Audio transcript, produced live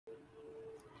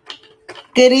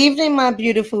Good evening, my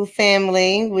beautiful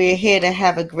family. We're here to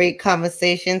have a great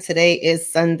conversation. Today is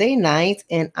Sunday night,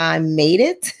 and I made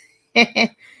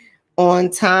it on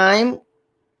time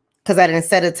because I didn't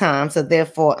set a time. So,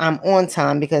 therefore, I'm on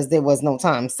time because there was no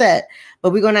time set.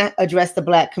 But we're going to address the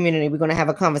Black community. We're going to have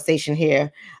a conversation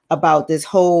here about this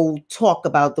whole talk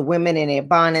about the women in their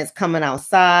bonnets coming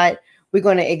outside. We're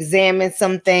going to examine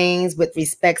some things with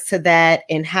respects to that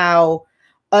and how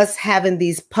us having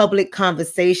these public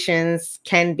conversations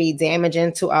can be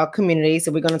damaging to our community.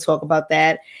 So we're going to talk about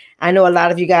that. I know a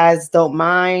lot of you guys don't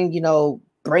mind,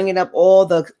 bringing up all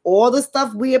the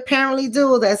stuff we apparently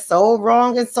do that's so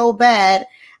wrong and so bad.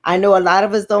 I know a lot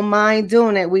of us don't mind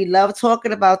doing it. We love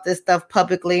talking about this stuff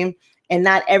publicly, and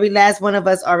not every last one of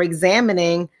us are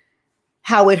examining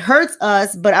how it hurts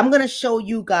us, but I'm going to show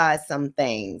you guys some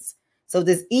things. So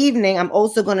this evening, I'm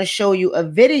also going to show you a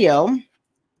video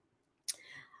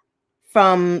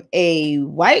from a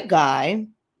white guy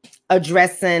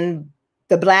addressing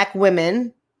the Black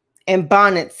women and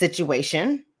bonnet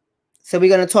situation. So we're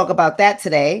going to talk about that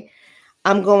today.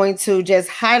 I'm going to just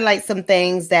highlight some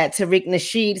things that Tariq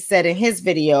Nasheed said in his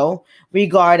video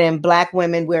regarding Black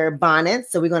women wearing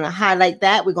bonnets. So we're going to highlight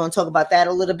that. We're going to talk about that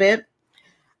a little bit.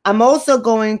 I'm also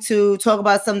going to talk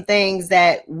about some things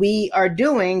that we are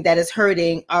doing that is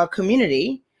hurting our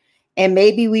community. And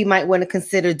maybe we might want to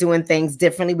consider doing things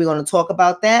differently. We're going to talk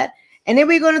about that. And then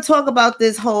we're going to talk about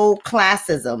this whole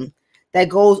classism that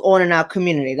goes on in our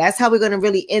community. That's how we're going to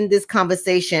really end this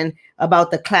conversation about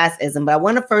the classism. But I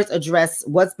want to first address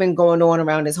what's been going on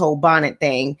around this whole bonnet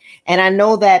thing. And I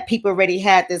know that people already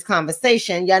had this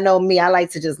conversation. Y'all know me. I like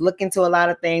to just look into a lot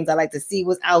of things. I like to see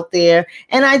what's out there.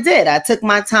 And I did. I took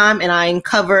my time and I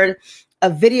uncovered a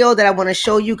video that I want to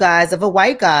show you guys of a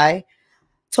white guy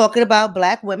talking about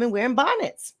Black women wearing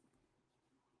bonnets,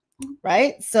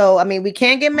 right? So, I mean, we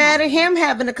can't get mad at him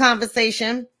having a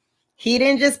conversation. He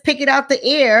didn't just pick it out the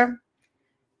air.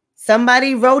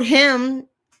 Somebody wrote him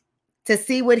to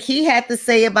see what he had to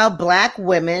say about Black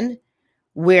women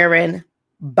wearing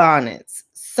bonnets.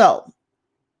 So,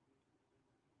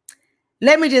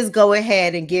 let me just go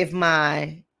ahead and give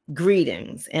my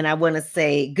greetings. And I want to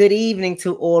say good evening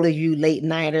to all of you late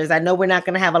nighters. I know we're not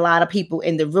going to have a lot of people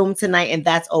in the room tonight, and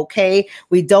that's okay.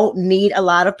 We don't need a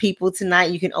lot of people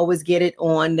tonight. You can always get it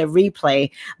on the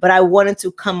replay. But I wanted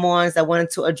to come on, so I wanted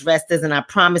to address this, and I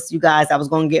promised you guys I was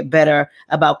going to get better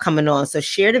about coming on. So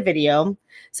share the video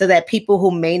so that people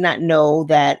who may not know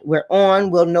that we're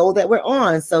on will know that we're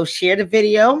on. So share the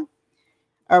video.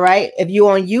 All right. If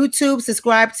you're on YouTube,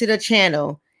 subscribe to the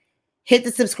channel. Hit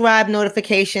the subscribe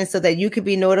notification so that you can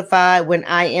be notified when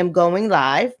I am going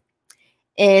live.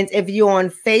 And if you're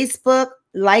on Facebook,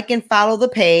 like and follow the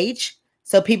page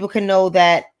so people can know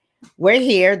that we're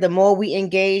here. The more we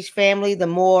engage family, the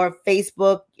more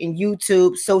Facebook and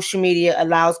YouTube, social media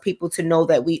allows people to know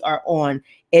that we are on.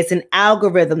 It's an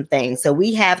algorithm thing. So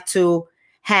we have to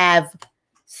have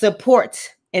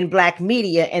support in Black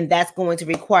media, and that's going to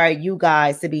require you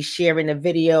guys to be sharing the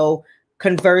video,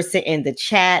 conversing in the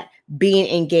chat,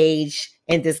 being engaged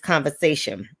in this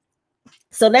conversation.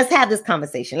 So let's have this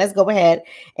conversation. Let's go ahead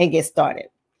and get started.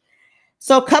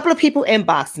 So a couple of people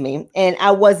inboxed me, and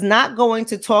I was not going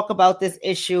to talk about this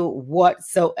issue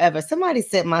whatsoever. Somebody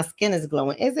said my skin is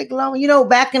glowing. Is it glowing? You know,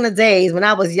 back in the days when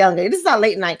I was younger, this is our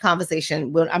late night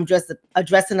conversation when I'm just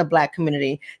addressing the Black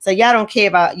community. So y'all don't care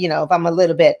about, if I'm a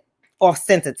little bit off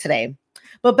center today.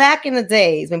 But back in the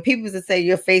days when people used to say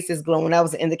your face is glowing, that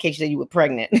was an indication that you were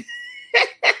pregnant.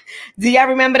 Do y'all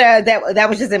remember that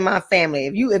was just in my family?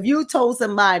 If you told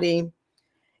somebody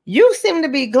you seem to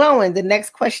be glowing, the next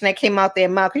question that came out their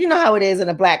mouth, because you know how it is in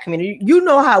the Black community, you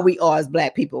know how we are as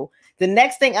Black people. The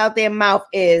next thing out their mouth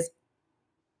is,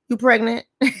 you pregnant?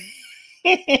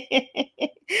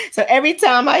 So every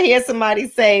time I hear somebody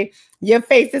say your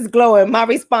face is glowing, my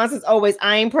response is always,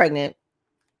 I ain't pregnant.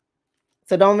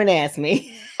 So don't even ask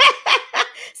me.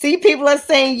 See, people are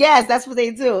saying yes, that's what they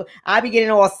do. I be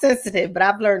getting all sensitive, but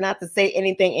I've learned not to say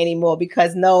anything anymore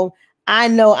because no, I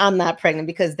know I'm not pregnant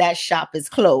because that shop is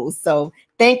closed. So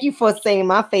thank you for saying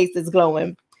my face is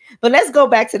glowing. But let's go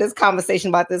back to this conversation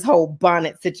about this whole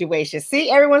bonnet situation. See,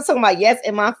 everyone's talking about yes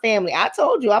in my family. I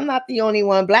told you I'm not the only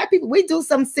one. Black people, we do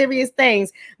some serious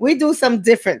things. We do some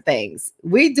different things.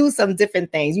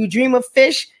 You dream of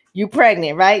fish, you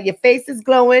pregnant, right? Your face is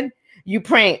glowing, you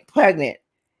pregnant.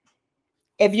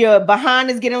 If your behind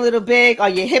is getting a little big or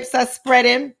your hips are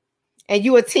spreading and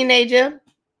you a teenager,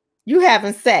 you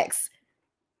having sex,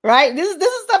 right? This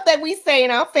is stuff that we say in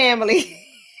our family.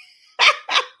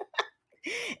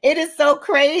 It is so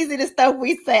crazy the stuff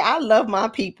we say. I love my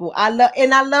people. I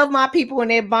love my people in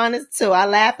their bonnets too. I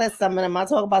laugh at some of them. I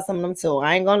talk about some of them too.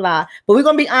 I ain't gonna lie. But we're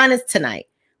gonna be honest tonight.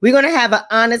 We're gonna have an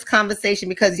honest conversation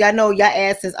because y'all know your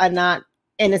asses are not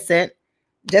innocent.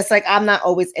 Just like I'm not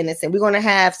always innocent. We're gonna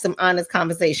have some honest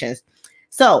conversations.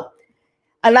 So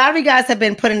a lot of you guys have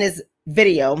been putting this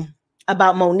video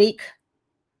about Monique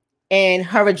and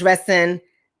her addressing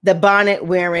the bonnet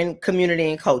wearing community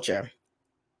and culture.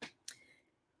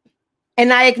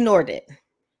 And I ignored it.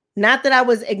 Not that I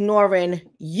was ignoring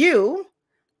you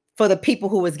for the people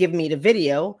who was giving me the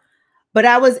video, but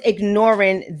I was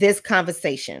ignoring this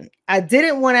conversation. I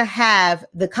didn't want to have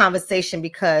the conversation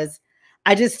because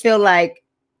I just feel like,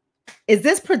 is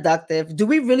this productive? Do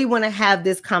we really want to have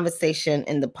this conversation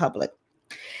in the public?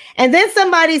 And then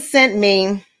somebody sent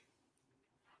me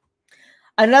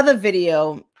another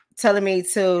video telling me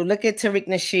to look at Tariq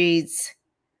Nasheed's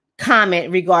comment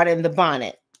regarding the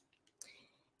bonnet.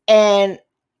 And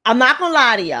I'm not going to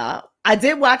lie to y'all. I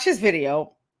did watch his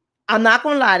video. I'm not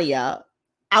going to lie to y'all.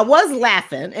 I was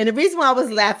laughing. And the reason why I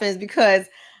was laughing is because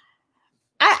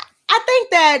I think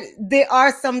that there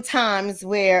are some times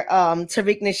where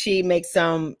Tariq Nasheed makes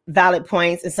some valid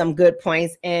points and some good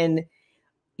points. And,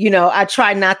 you know, I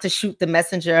try not to shoot the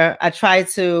messenger. I try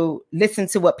to listen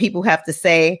to what people have to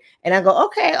say. And I go,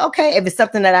 okay. If it's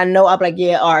something that I know, I'll be like,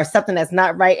 yeah, or something that's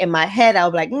not right in my head, I'll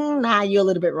be like, nah, you're a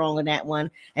little bit wrong on that one.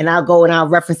 And I'll go and I'll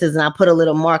references and I'll put a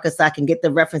little marker so I can get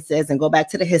the references and go back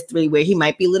to the history where he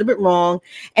might be a little bit wrong.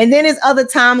 And then there's other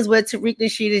times where Tariq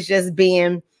Nasheed is just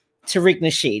being Tariq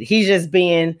Nasheed. He's just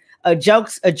being a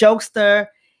jokester.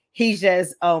 He's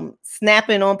just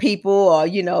snapping on people, or,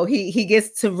 you know, he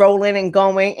gets to rolling and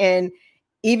going. And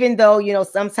even though, you know,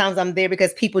 sometimes I'm there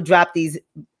because people drop these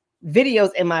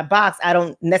videos in my box, I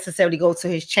don't necessarily go to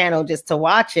his channel just to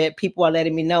watch it. People are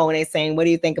letting me know and they're saying, what do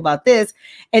you think about this?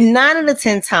 And 9 out of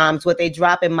 10 times what they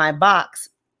drop in my box,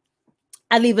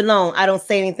 I leave alone. I don't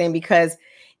say anything because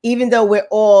even though we're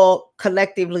all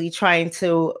collectively trying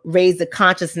to raise the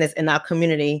consciousness in our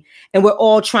community and we're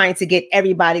all trying to get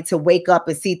everybody to wake up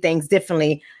and see things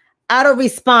differently, I don't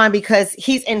respond because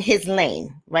he's in his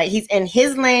lane, right? He's in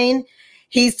his lane.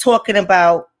 He's talking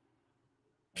to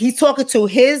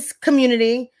his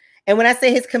community. And when I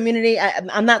say his community,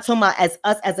 I'm not talking about as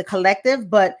us as a collective,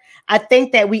 but I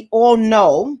think that we all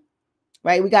know,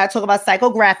 right? We got to talk about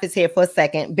psychographics here for a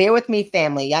second. Bear with me,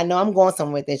 family. I know I'm going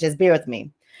somewhere with this. Just bear with me.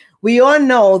 We all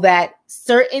know that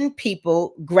certain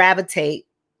people gravitate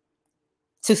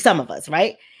to some of us,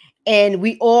 right? And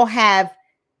we all have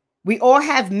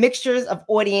mixtures of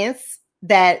audience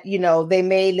that, you know, they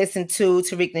may listen to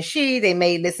Tariq Nasheed, they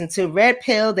may listen to Red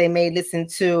Pill, they may listen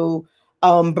to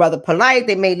Brother Polite,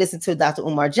 they may listen to Dr.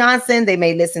 Umar Johnson, they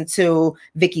may listen to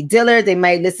Vicky Dillard, they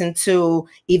might listen to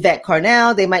Yvette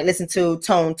Carnell, they might listen to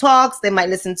Tone Talks, they might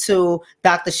listen to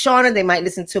Dr. Shonna, they might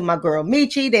listen to my girl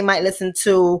Michi, they might listen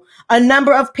to a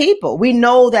number of people. We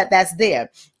know that that's there.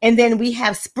 And then we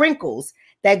have sprinkles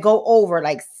that go over,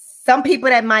 like some people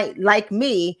that might like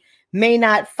me may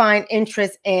not find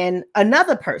interest in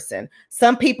another person.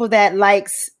 Some people that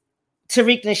likes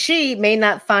Tariq Nasheed may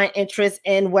not find interest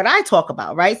in what I talk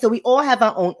about, right? So we all have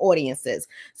our own audiences.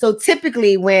 So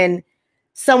typically when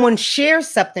someone shares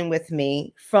something with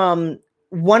me from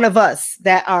one of us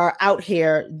that are out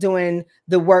here doing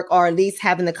the work, or at least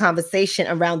having the conversation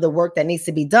around the work that needs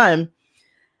to be done,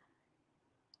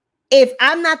 if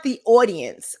I'm not the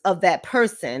audience of that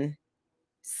person,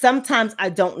 sometimes I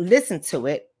don't listen to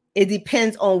it. It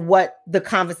depends on what the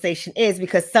conversation is,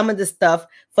 because some of the stuff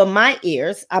for my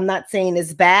ears, I'm not saying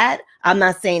it's bad. I'm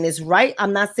not saying it's right.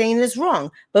 I'm not saying it's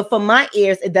wrong. But for my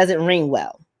ears, it doesn't ring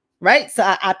well, right? So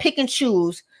I pick and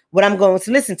choose what I'm going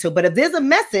to listen to. But if there's a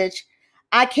message,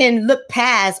 I can look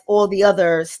past all the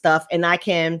other stuff and I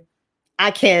can,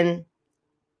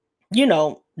 you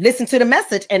know, listen to the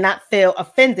message and not feel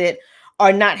offended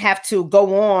or not have to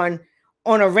go on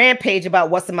a rampage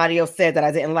about what somebody else said that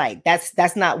I didn't like.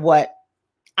 That's not what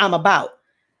I'm about.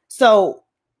 So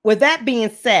with that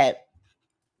being said,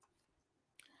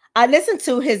 I listened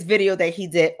to his video that he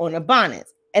did on the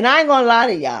bonnets, and I ain't gonna lie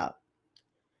to y'all.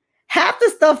 Half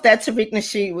the stuff that Tariq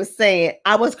Nasheed was saying,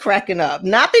 I was cracking up.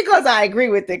 Not because I agree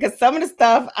with it, because some of the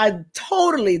stuff I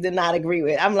totally did not agree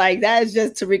with. I'm like, that is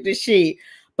just Tariq Nasheed.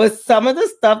 But some of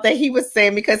the stuff that he was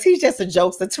saying, because he's just a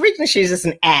jokester, Tariq Nasheed is just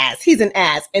an ass. He's an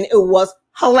ass. And it was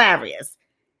hilarious.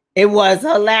 It was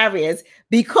hilarious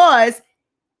because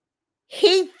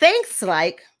he thinks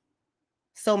like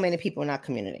so many people in our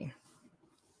community.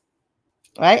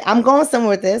 Right? I'm going somewhere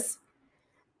with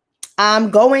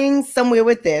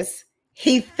this.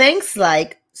 He thinks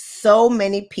like so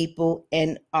many people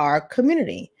in our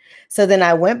community. So then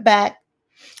I went back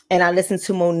and I listened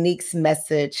to Monique's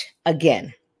message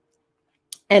again.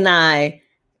 And I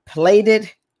played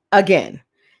it again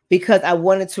because I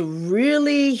wanted to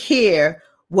really hear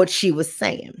what she was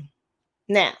saying.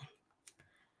 Now,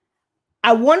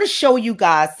 I want to show you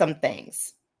guys some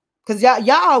things because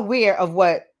y'all are aware of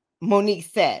what Monique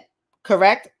said,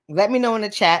 correct? Let me know in the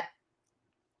chat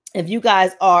if you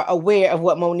guys are aware of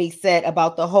what Monique said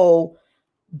about the whole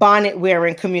bonnet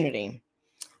wearing community.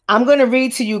 I'm going to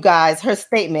read to you guys her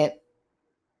statement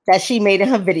that she made in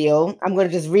her video. I'm going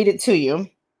to just read it to you.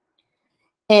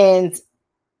 And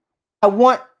I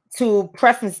want to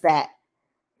preface that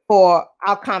for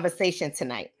our conversation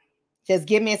tonight. Just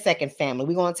give me a second, family.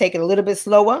 We're going to take it a little bit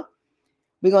slower.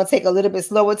 We're going to take a little bit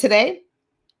slower today.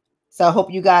 So I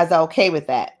hope you guys are okay with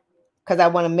that because I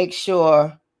want to make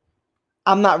sure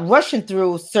I'm not rushing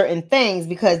through certain things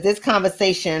because this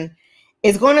conversation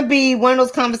is going to be one of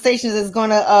those conversations that's going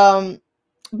to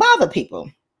bother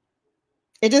people.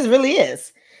 It just really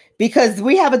is because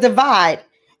we have a divide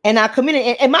in our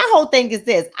community. And my whole thing is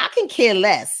this: I can care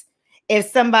less if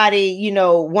somebody,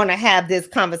 want to have this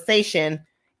conversation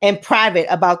in private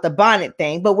about the bonnet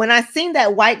thing. But when I seen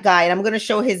that white guy, and I'm going to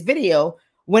show his video,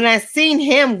 when I seen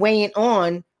him weighing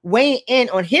in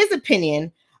on his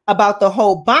opinion about the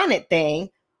whole bonnet thing,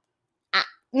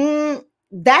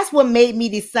 that's what made me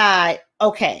decide,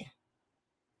 okay,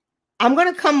 I'm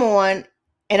going to come on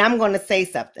and I'm going to say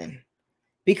something.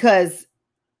 Because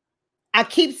I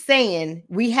keep saying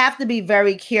we have to be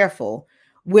very careful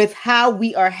with how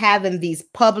we are having these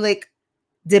public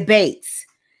debates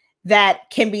that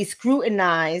can be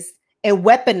scrutinized and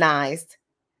weaponized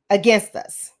against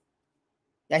us.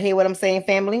 Y'all hear what I'm saying,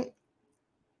 family?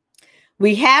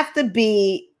 We have to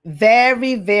be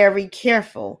very, very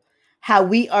careful how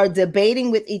we are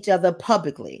debating with each other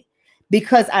publicly.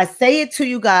 Because I say it to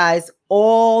you guys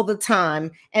all the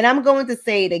time, and I'm going to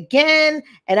say it again,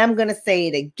 and I'm going to say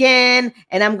it again,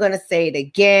 and I'm going to say it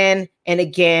again and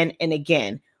again and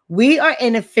again. We are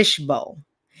in a fishbowl,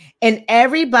 and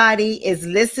everybody is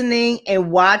listening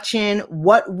and watching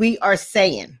what we are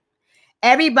saying.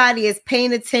 Everybody is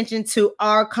paying attention to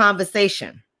our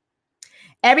conversation.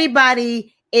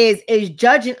 Everybody is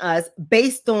judging us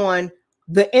based on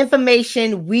the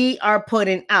information we are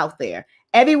putting out there.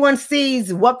 Everyone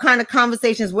sees what kind of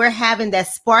conversations we're having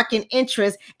that's sparking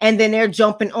interest, and then they're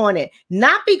jumping on it.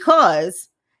 Not because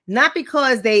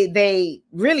they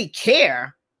really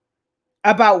care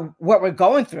about what we're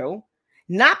going through,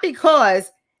 not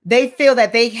because they feel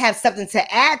that they have something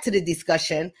to add to the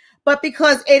discussion, but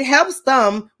because it helps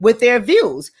them with their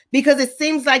views. Because it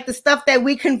seems like the stuff that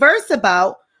we converse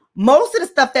about, most of the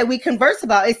stuff that we converse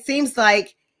about, it seems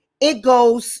like it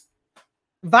goes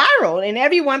viral and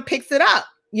everyone picks it up,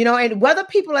 and whether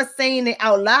people are saying it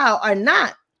out loud or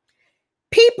not,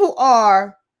 people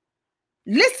are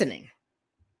listening.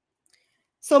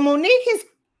 So Monique is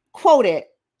quoted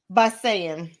by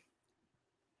saying,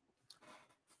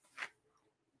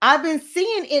 I've been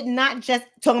seeing it not just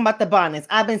talking about the bonnets.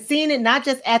 I've been seeing it not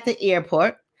just at the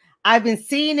airport. I've been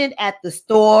seeing it at the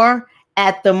store,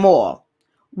 at the mall.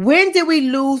 When did we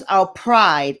lose our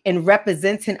pride in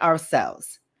representing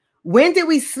ourselves? When did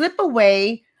we slip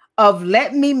away of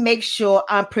let me make sure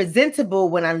I'm presentable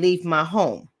when I leave my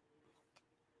home?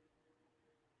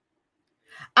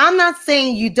 I'm not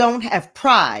saying you don't have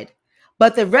pride,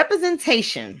 but the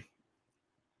representation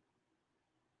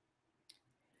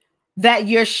that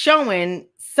you're showing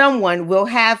someone will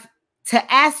have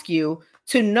to ask you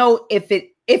to know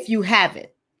if you have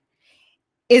it.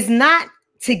 Is not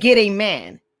to get a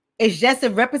man. It's just a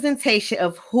representation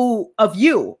of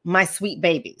you, my sweet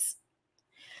babies.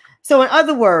 So in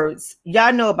other words,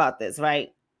 y'all know about this,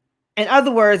 right? In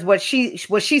other words, what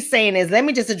she's saying is, let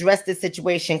me just address this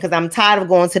situation because I'm tired of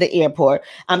going to the airport.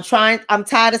 I'm tired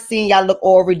of seeing y'all look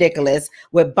all ridiculous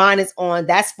with bonnets on.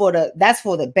 That's for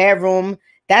the bedroom.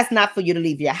 That's not for you to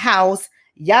leave your house.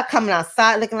 Y'all coming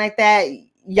outside looking like that.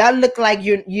 Y'all look like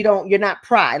you're not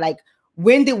pride. Like,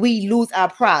 when did we lose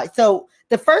our pride? So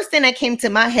the first thing that came to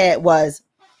my head was,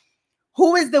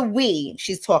 who is the we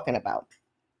she's talking about?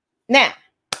 Now,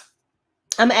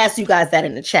 I'm gonna ask you guys that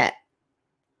in the chat.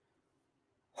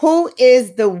 Who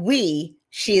is the we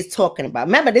she is talking about?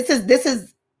 Remember, this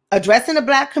is addressing the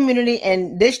Black community,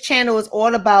 and this channel is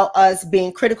all about us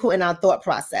being critical in our thought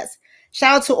process.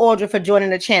 Shout out to Audra for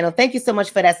joining the channel. Thank you so much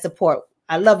for that support.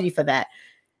 I love you for that.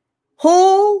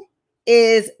 Who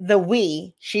is the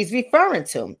we she's referring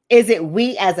to? Is it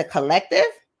we as a collective?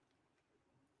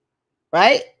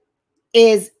 Right?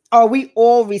 Are we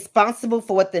all responsible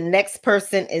for what the next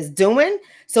person is doing?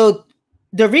 So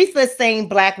Doretha is saying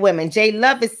black women. J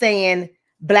Love is saying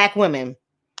black women,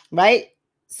 right?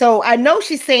 So I know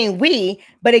she's saying we,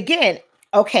 but again,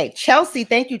 okay, Chelsea,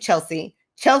 thank you, Chelsea.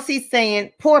 Chelsea's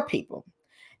saying poor people.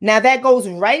 Now that goes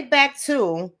right back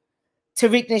to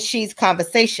Tariq Nasheed's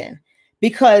conversation,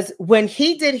 because when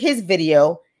he did his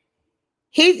video,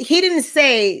 he didn't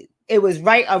say it was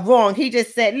right or wrong. He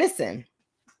just said, listen,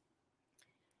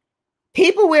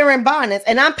 people wearing bonnets,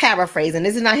 and I'm paraphrasing,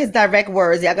 this is not his direct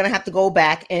words. Y'all gonna have to go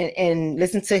back and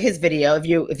listen to his video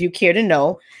if you care to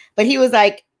know. But he was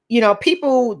like, you know,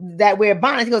 people that wear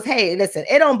bonnets, he goes, hey, listen,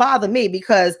 it don't bother me,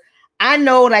 because I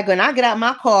know, like, when I get out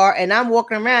my car and I'm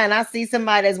walking around and I see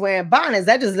somebody that's wearing bonnets,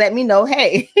 that just let me know,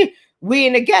 hey, we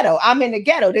in the ghetto. I'm in the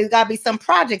ghetto. There's got to be some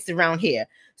projects around here.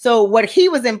 So what he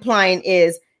was implying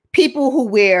is people who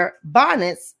wear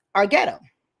bonnets are ghetto.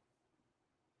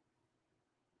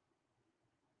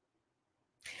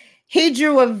 He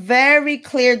drew a very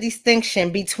clear distinction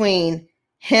between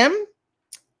him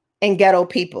and ghetto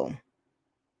people.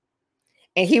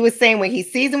 And he was saying when he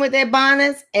sees them with their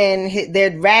bonnets and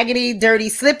their raggedy, dirty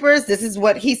slippers, this is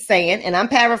what he's saying. And I'm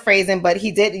paraphrasing, but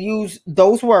he did use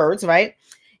those words, right?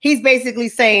 He's basically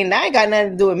saying, that ain't got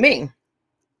nothing to do with me.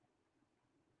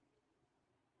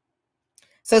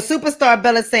 So Superstar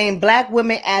Bella saying black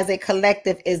women as a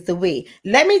collective is the we.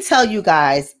 Let me tell you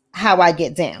guys how I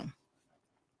get down.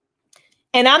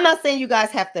 And I'm not saying you guys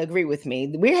have to agree with me.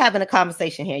 We're having a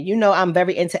conversation here. You know, I'm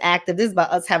very interactive. This is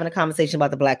about us having a conversation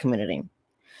about the black community.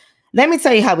 Let me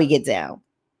tell you how we get down.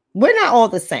 We're not all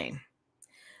the same.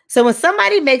 So when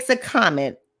somebody makes a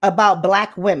comment about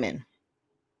black women,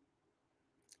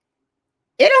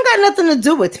 it don't got nothing to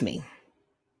do with me,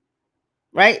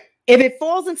 right? If it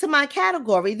falls into my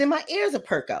category, then my ears will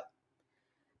perk up.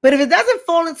 But if it doesn't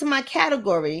fall into my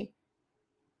category,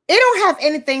 it don't have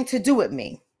anything to do with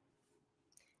me.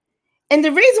 And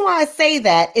the reason why I say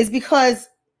that is because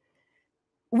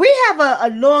we have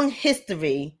a long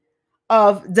history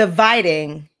of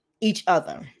dividing each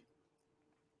other.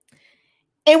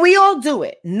 And we all do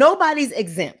it. Nobody's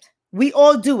exempt. We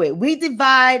all do it. We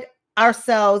divide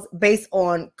ourselves based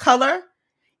on color.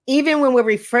 Even when we're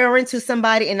referring to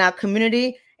somebody in our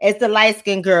community as the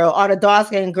light-skinned girl or the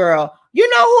dark-skinned girl, you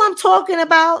know who I'm talking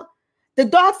about? The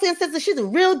dark-skinned sister, she's a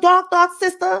real dark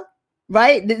sister,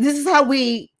 right? This is how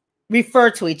we refer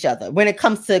to each other when it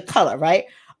comes to color, right?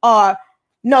 Or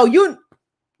no, you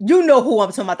know who I'm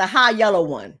talking about, the high yellow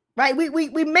one, right? We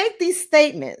make these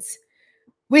statements.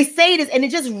 We say this and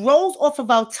it just rolls off of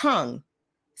our tongue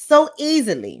so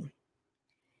easily.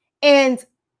 And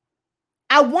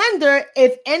I wonder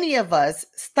if any of us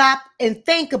stop and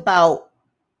think about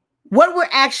what we're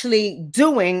actually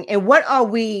doing and what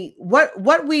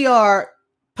we are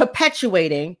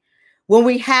perpetuating when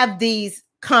we have these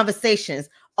conversations.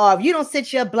 Or if you don't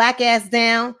sit your black ass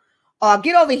down, or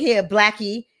get over here,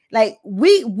 blackie. Like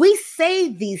we say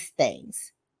these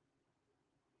things.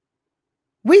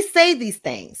 We say these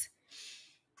things.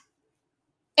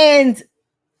 And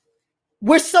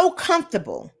we're so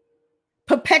comfortable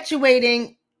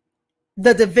perpetuating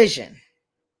the division.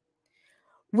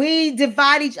 We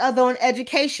divide each other on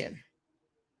education.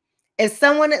 If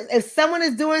someone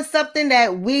is doing something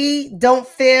that we don't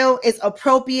feel is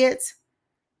appropriate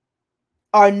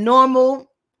or normal,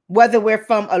 whether we're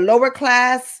from a lower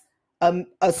class,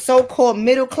 a so-called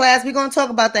middle class, we're going to talk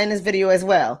about that in this video as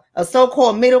well. A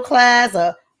so-called middle class,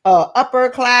 a upper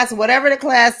class, whatever the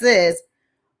class is,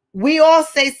 we all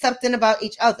say something about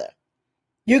each other.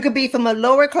 You could be from a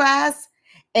lower class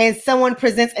and someone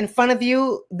presents in front of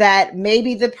you that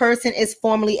maybe the person is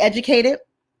formally educated.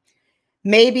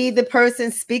 Maybe the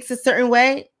person speaks a certain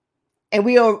way, and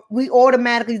we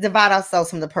automatically divide ourselves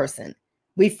from the person.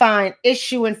 We find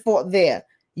issue and fault there.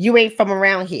 You ain't from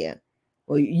around here.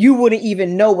 Well, you wouldn't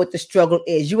even know what the struggle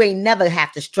is. You ain't never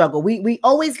have to struggle. We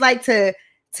always like to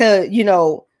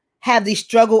have these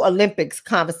struggle Olympics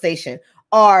conversation.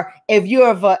 Or if you're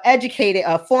of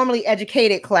a formally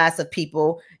educated class of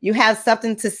people, you have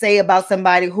something to say about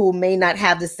somebody who may not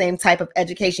have the same type of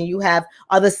education you have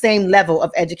or the same level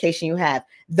of education you have.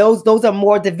 Those are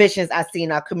more divisions I see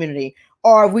in our community.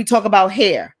 Or we talk about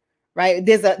hair, right?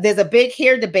 There's a big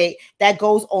hair debate that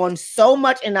goes on so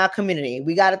much in our community.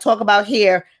 We got to talk about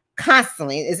hair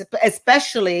constantly,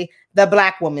 especially the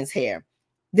black woman's hair.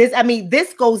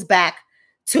 This goes back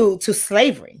to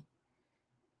slavery.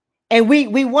 And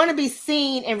we want to be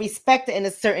seen and respected in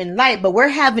a certain light, but we're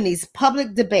having these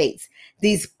public debates,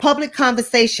 these public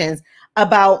conversations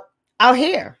about our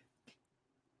hair.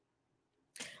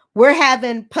 We're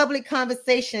having public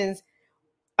conversations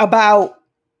about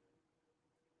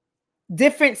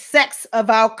different sects of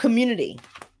our community.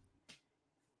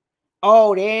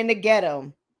 Oh, they're in the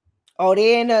ghetto. Oh,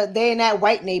 they're in that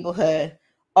white neighborhood.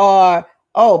 Or,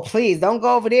 oh, please don't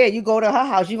go over there. You go to her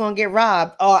house, you're gonna get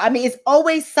robbed. Or I mean, it's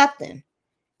always something.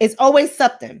 It's always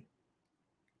something.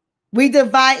 We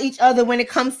divide each other when it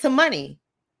comes to money.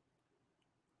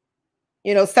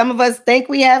 You know, some of us think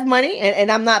we have money,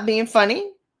 and I'm not being funny.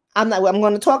 I'm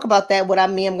going to talk about that. What I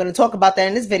mean, I'm going to talk about that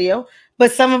in this video.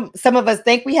 But some of us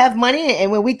think we have money,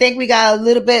 and when we think we got a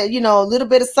little bit, you know, a little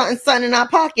bit of something in our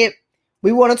pocket,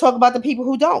 we want to talk about the people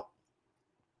who don't.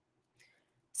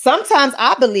 Sometimes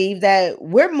I believe that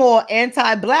we're more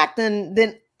anti-black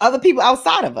than other people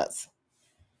outside of us.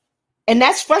 And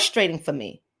that's frustrating for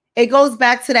me. It goes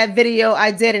back to that video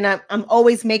I did, and I'm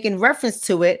always making reference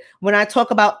to it when I talk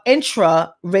about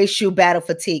intra-racial battle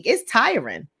fatigue. It's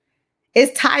tiring.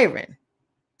 It's tiring.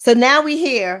 So now we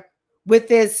here with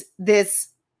this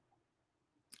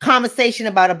conversation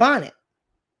about a bonnet,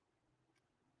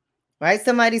 right?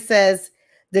 Somebody says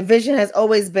division has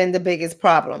always been the biggest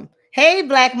problem. Hey,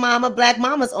 Black Mama. Black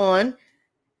Mama's on.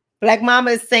 Black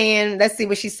Mama is saying, let's see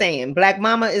what she's saying. Black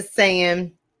Mama is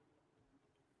saying,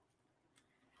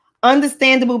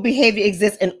 undesirable behavior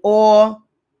exists in all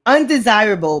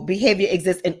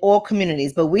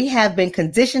communities, but we have been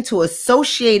conditioned to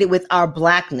associate it with our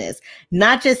blackness,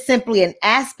 not just simply an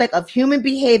aspect of human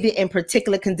behavior in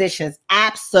particular conditions.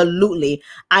 Absolutely.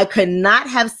 I could not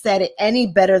have said it any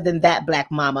better than that,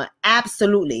 Black Mama.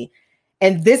 Absolutely.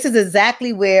 And this is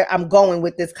exactly where I'm going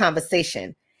with this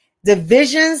conversation.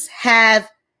 Divisions have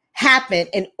happened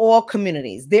in all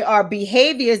communities. There are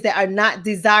behaviors that are not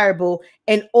desirable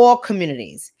in all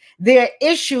communities. There are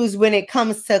issues when it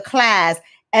comes to class,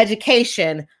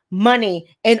 education, money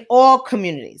in all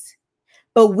communities.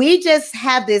 But we just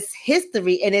have this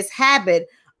history and this habit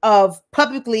of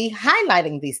publicly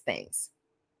highlighting these things.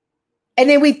 And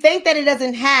then we think that it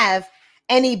doesn't have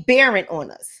any bearing on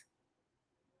us.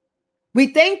 We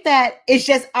think that it's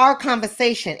just our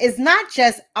conversation. It's not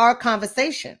just our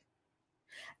conversation.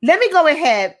 Let me go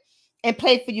ahead and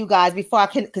play for you guys before I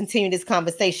can continue this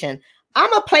conversation. I'm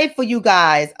going to play for you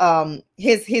guys.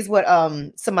 Here's what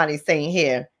somebody's saying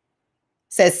here. It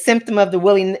says symptom of the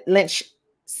Willie Lynch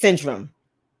syndrome.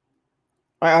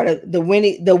 Or the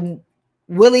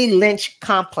Willie Lynch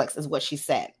complex is what she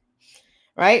said.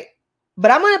 Right?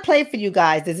 But I'm going to play for you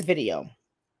guys this video.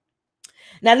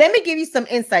 Now, let me give you some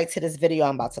insight to this video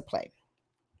I'm about to play.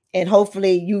 And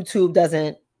hopefully YouTube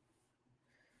doesn't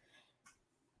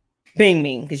bing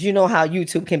me, because you know how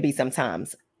YouTube can be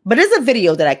sometimes. But it's a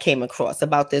video that I came across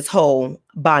about this whole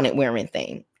bonnet wearing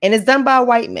thing. And it's done by a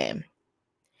white man.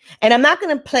 And I'm not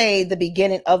going to play the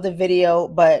beginning of the video,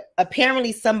 but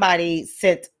apparently somebody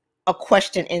sent a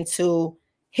question into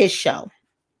his show.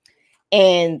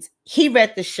 And he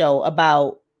read the show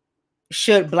about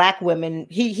should Black women,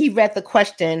 he read the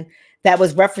question that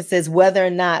was references whether or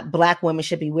not Black women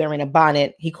should be wearing a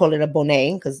bonnet. He called it a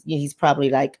bonnet because he's probably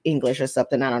like English or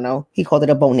something. I don't know. He called it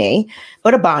a bonnet,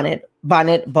 but a bonnet,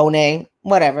 bonnet,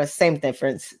 whatever, same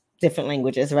difference, different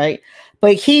languages, right?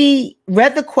 But he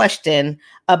read the question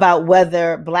about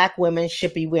whether Black women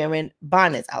should be wearing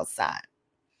bonnets outside.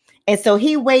 And so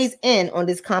he weighs in on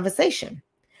this conversation.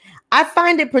 I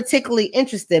find it particularly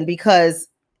interesting because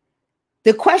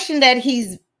the question that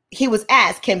he was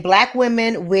asked, can Black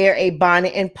women wear a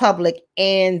bonnet in public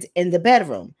and in the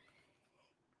bedroom?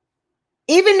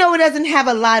 Even though it doesn't have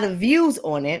a lot of views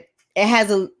on it, it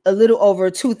has a little over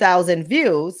 2,000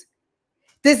 views.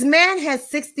 This man has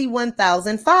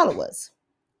 61,000 followers.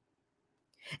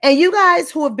 And you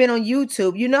guys who have been on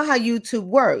YouTube, you know how YouTube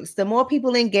works. The more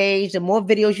people engage, the more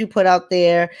videos you put out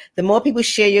there, the more people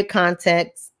share your content,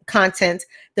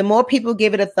 the more people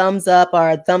give it a thumbs up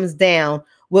or a thumbs down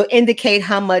will indicate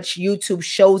how much YouTube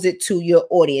shows it to your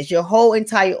audience. Your whole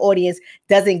entire audience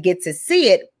doesn't get to see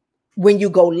it when you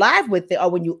go live with it or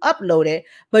when you upload it,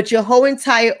 but your whole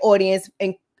entire audience,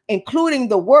 including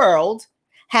the world,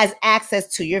 has access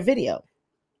to your video.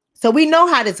 So we know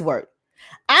how this works.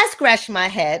 I scratched my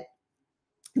head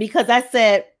because I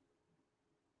said,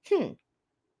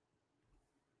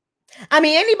 I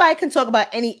mean, anybody can talk about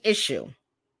any issue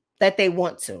that they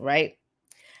want to, right?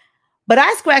 But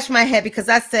I scratched my head because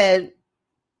I said,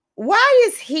 why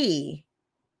is he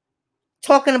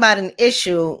talking about an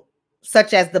issue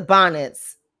such as the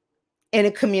bonnets in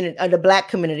a community, or the Black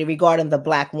community, regarding the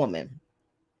Black woman?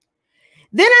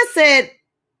 Then I said,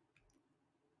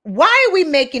 why are we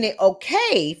making it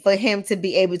okay for him to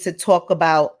be able to talk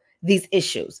about these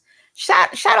issues? Shout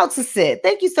out to Sid.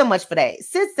 Thank you so much for that.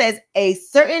 Sid says, a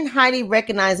certain highly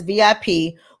recognized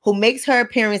VIP who makes her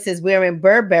appearances wearing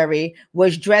Burberry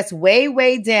was dressed way,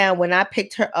 way down when I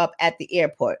picked her up at the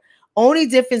airport. Only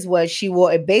difference was she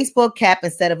wore a baseball cap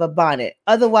instead of a bonnet.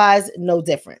 Otherwise, no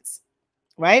difference,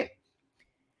 right?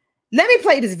 Let me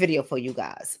play this video for you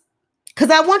guys, because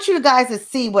I want you guys to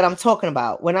see what I'm talking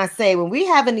about when I say when we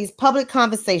having these public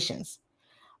conversations,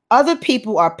 other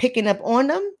people are picking up on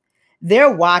them.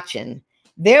 They're watching.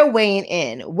 They're weighing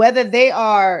in. Whether they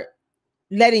are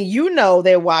letting you know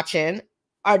they're watching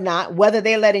or not, whether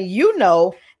they're letting you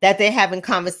know that they're having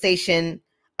conversation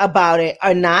about it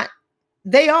or not,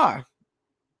 they are.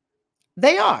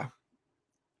 They are.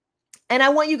 And I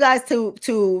want you guys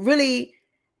to really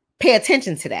pay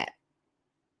attention to that.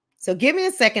 So give me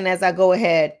a second as I go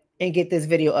ahead and get this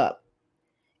video up.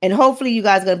 And hopefully you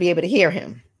guys are going to be able to hear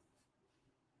him.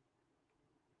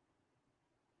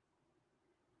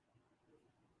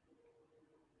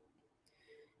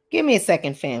 Give me a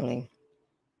second, family.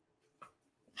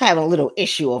 Having a little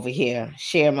issue over here.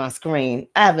 Share my screen.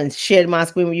 I haven't shared my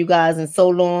screen with you guys in so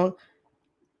long.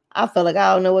 I feel like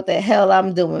I don't know what the hell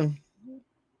I'm doing.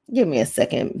 Give me a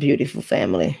second, beautiful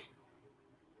family.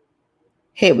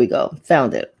 Here we go.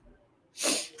 Found it.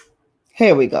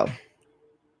 Here we go.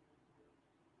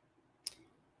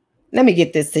 Let me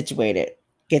get this situated.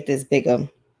 Get this bigger.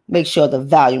 Make sure the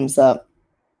volume's up.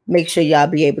 Make sure y'all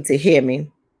be able to hear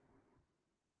me.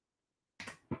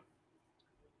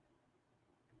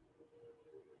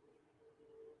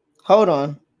 Hold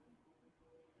on.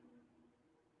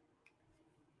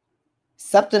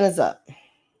 Something is up.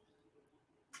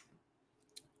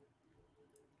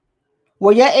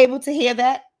 Were y'all able to hear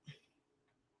that?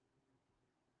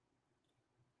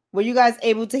 Were you guys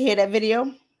able to hear that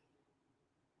video?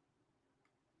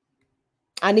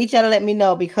 I need y'all to let me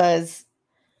know because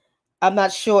I'm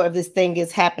not sure if this thing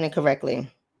is happening correctly.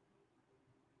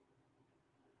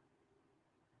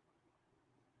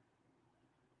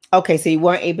 Okay, so you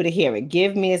weren't able to hear it.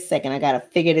 Give me a second. I got to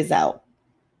figure this out.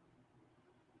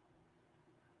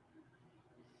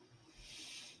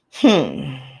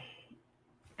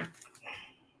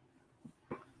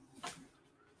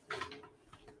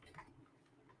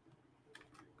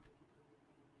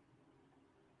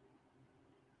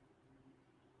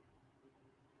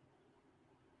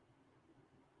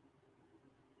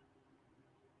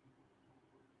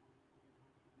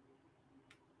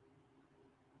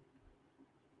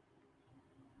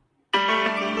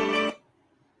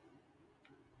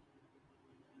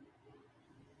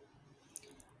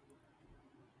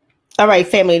 All right,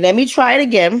 family, let me try it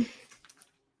again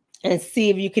and see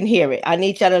if you can hear it. I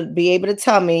need y'all to be able to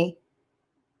tell me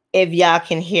if y'all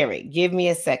can hear it. Give me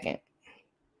a second.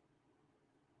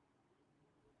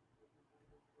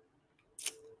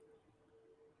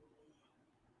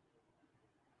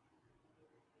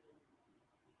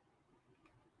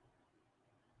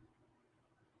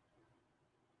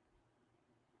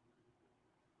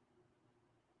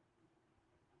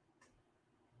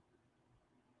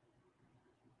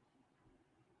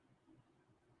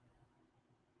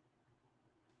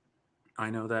 I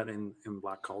know that in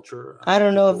Black culture, I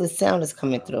don't know if people, the sound is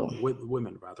coming through.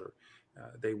 women rather,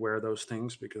 they wear those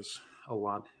things because a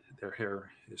lot their hair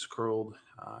is curled.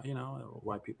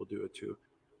 White people do it too,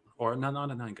 or not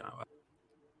a night gown.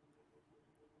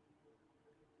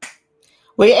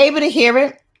 Were you able to hear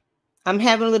it? I'm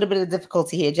having a little bit of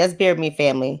difficulty here. Just bear with me,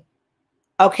 family.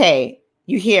 Okay,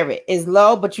 you hear it. It's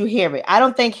low, but you hear it. I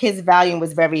don't think his volume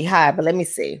was very high, but let me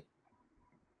see.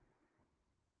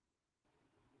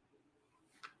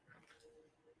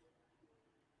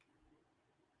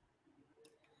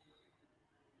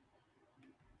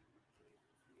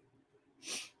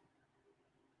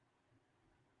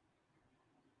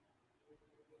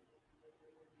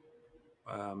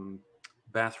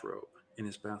 Bathrobe in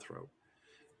his bathrobe,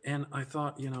 and I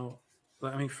thought,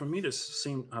 I mean, for me this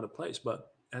seemed out of place,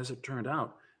 but as it turned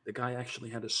out, the guy actually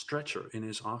had a stretcher in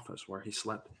his office where he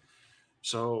slept.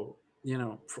 So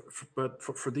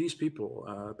for these people,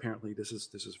 apparently this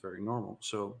is very normal.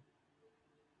 So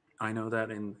I know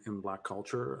that in Black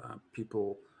culture,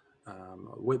 people,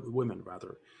 women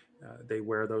rather, they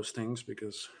wear those things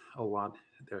because a lot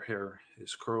their hair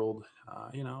is curled.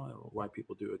 White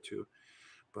people do it too,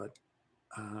 but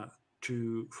uh,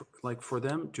 like for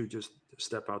them to just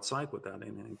step outside with that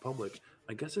in public,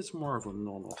 I guess it's more of a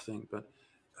normal thing. But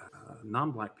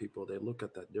non-black people, they look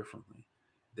at that differently.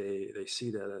 They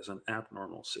see that as an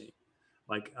abnormalcy.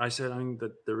 Like I said, I mean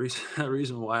the reason the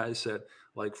reason why I said,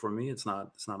 like, for me it's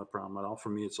not a problem at all. For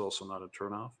me, it's also not a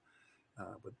turnoff.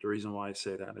 But the reason why I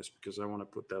say that is because I want to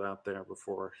put that out there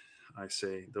before I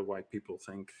say the white people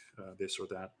think this or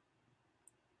that.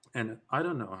 And I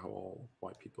don't know how all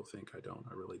white people think. I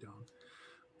really don't.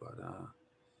 But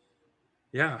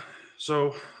yeah.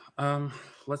 So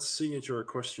let's see at your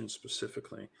question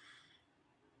specifically.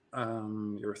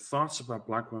 Your thoughts about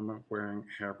black women wearing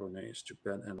hair bonnets to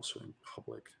bed and also in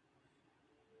public.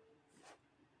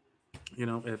 You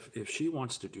know, if she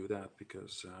wants to do that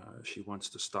because she wants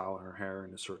to style her hair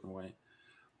in a certain way,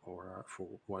 or for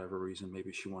whatever reason,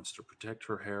 maybe she wants to protect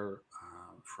her hair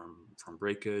from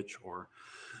breakage, or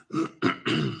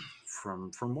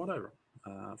from whatever.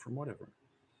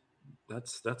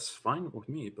 That's fine with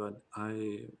me. But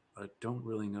I don't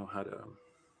really know how to,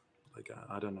 like,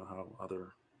 I don't know how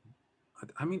other.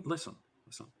 I mean, listen.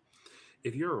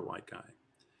 If you're a white guy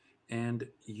and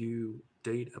you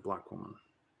date a black woman,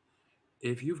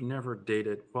 if you've never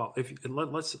dated, well, if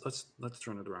let's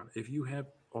turn it around. If you have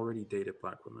already dated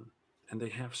black women and they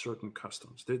have certain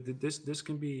customs, this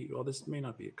can be, well, this may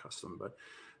not be a custom, but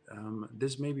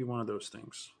this may be one of those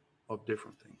things, of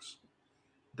different things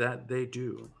that they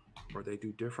do, or they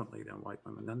do differently than white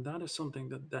women, then that is something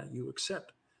that you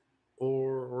accept,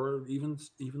 or even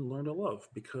learn to love,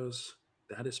 because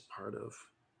that is part of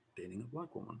dating a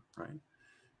black woman, right?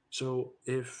 So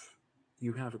if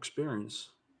you have experience,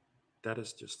 that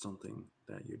is just something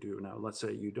that you do. Now, let's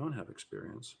say you don't have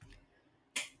experience.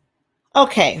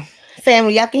 Okay,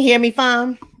 family, y'all can hear me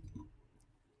fine?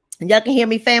 Y'all can hear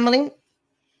me, family?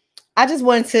 I just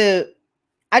wanted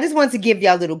to give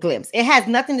y'all a little glimpse. It has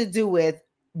nothing to do with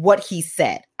what he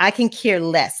said. I can care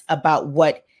less about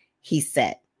what he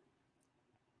said.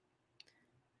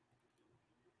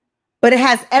 But it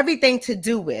has everything to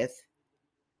do with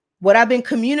what I've been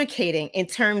communicating in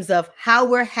terms of how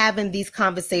we're having these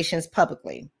conversations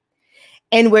publicly.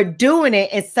 And we're doing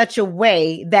it in such a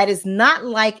way that is not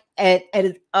like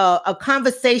a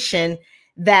conversation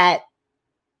that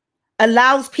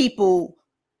allows people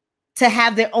to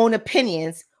have their own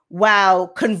opinions while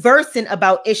conversing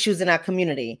about issues in our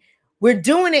community. We're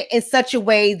doing it in such a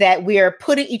way that we're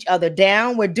putting each other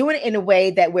down. We're doing it in a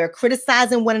way that we're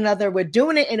criticizing one another. We're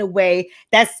doing it in a way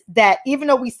that even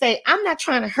though we say, I'm not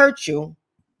trying to hurt you,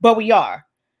 but we are.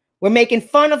 We're making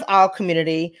fun of our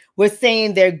community. We're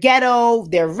saying they're ghetto,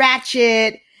 they're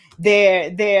ratchet,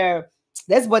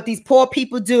 that's what these poor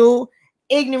people do,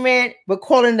 ignorant. We're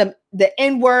calling them the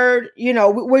N-word. You know,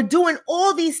 we're doing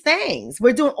all these things.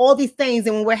 We're doing all these things.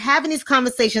 And when we're having these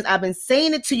conversations, I've been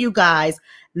saying it to you guys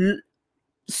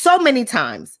so many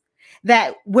times,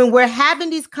 that when we're having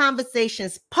these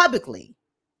conversations publicly,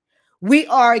 we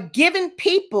are giving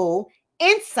people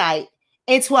insight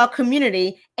into our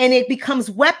community, and it becomes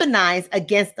weaponized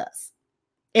against us.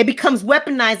 It becomes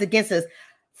weaponized against us.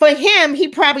 For him, he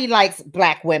probably likes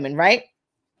black women, right?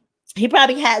 He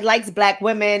probably likes black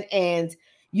women, and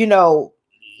you know,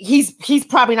 he's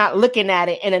probably not looking at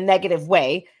it in a negative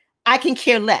way. I can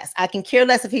care less. I can care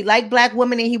less if he liked black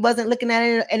women and he wasn't looking at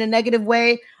it in a negative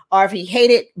way, or if he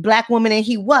hated black women and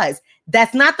he was.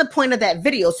 That's not the point of that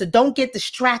video. So don't get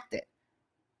distracted.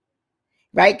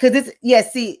 Right? Because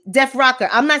see, Def Rocker,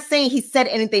 I'm not saying he said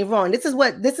anything wrong. This is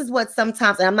what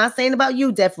sometimes, and I'm not saying about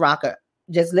you, Def Rocker.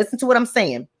 Just listen to what I'm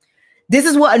saying. This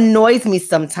is what annoys me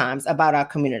sometimes about our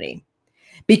community.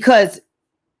 Because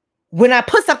when I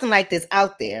put something like this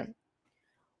out there,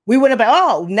 we want to be,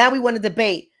 oh, now we want to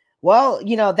debate. Well,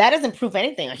 you know, that doesn't prove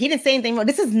anything. He didn't say anything wrong.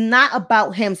 This is not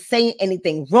about him saying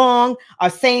anything wrong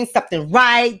or saying something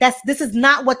right. This is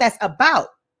not what that's about.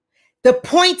 The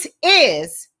point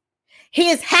is, he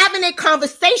is having a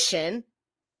conversation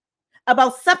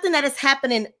about something that is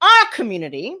happening in our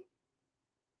community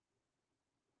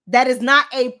that is not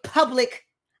a public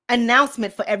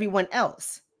announcement for everyone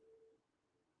else.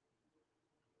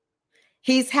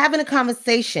 He's having a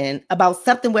conversation about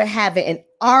something we're having in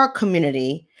our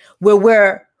community where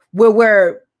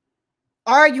we're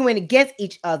arguing against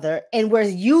each other, and we're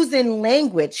using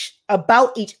language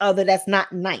about each other that's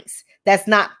not nice, that's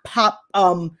not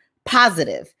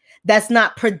positive, that's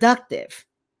not productive.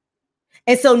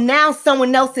 And so now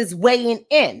someone else is weighing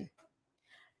in.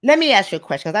 Let me ask you a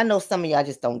question, because I know some of y'all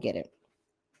just don't get it.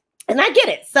 And I get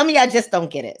it. Some of y'all just don't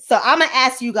get it. So I'm going to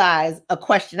ask you guys a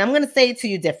question. I'm going to say it to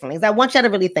you differently, because I want y'all to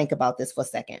really think about this for a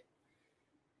second.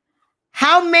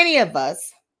 How many of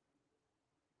us,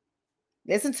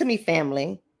 listen to me,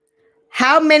 family,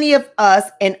 how many of us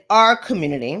in our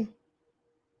community,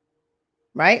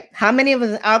 right? How many of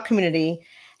us in our community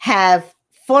have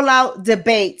full out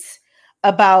debates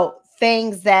about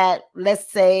things that,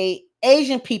 let's say,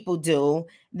 Asian people do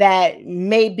that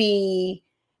may be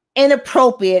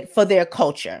inappropriate for their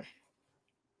culture?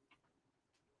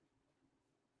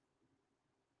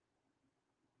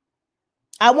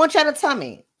 I want y'all to tell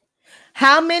me,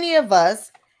 how many of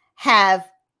us have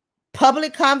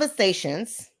public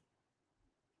conversations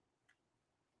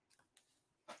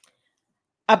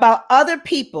about other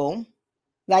people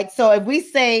Like, so if we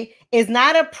say it's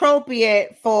not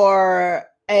appropriate for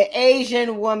an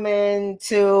Asian woman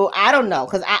to, I don't know,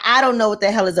 because I don't know what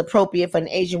the hell is appropriate for an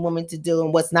Asian woman to do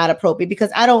and what's not appropriate,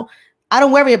 because I don't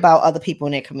worry about other people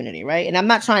in their community, right? And I'm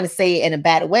not trying to say it in a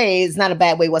bad way. It's not a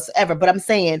bad way whatsoever, but I'm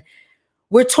saying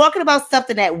we're talking about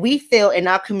something that we feel in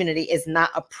our community is not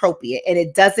appropriate, and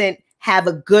it doesn't have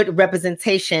a good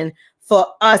representation for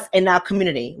us in our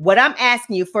community. What I'm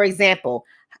asking you, for example,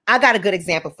 I got a good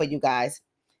example for you guys.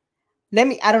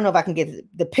 I don't know if I can get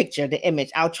the picture, the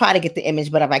image. I'll try to get the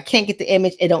image, but if I can't get the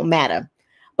image, it don't matter.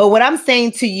 But what I'm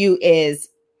saying to you is,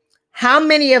 how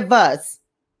many of us,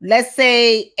 let's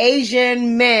say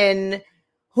Asian men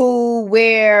who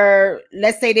wear,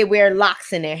 let's say they wear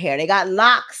locks in their hair. They got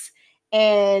locks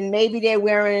and maybe they're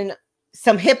wearing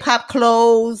some hip hop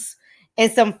clothes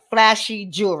and some flashy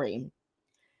jewelry.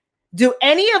 Do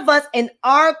any of us in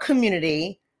our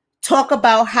community talk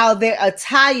about how their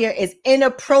attire is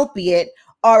inappropriate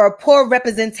or a poor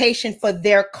representation for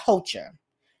their culture?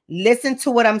 Listen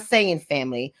to what I'm saying,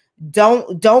 family.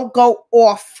 Don't go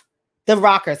off the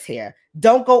rockers here.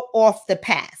 Don't go off the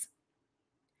path.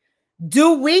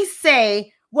 Do we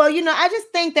say, well, I just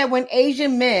think that when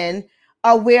Asian men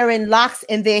are wearing locks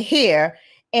in their hair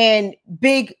and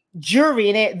big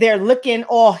jewelry and they're looking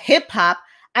all hip hop,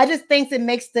 I just think it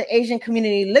makes the Asian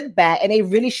community look bad, and they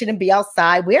really shouldn't be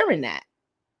outside wearing that.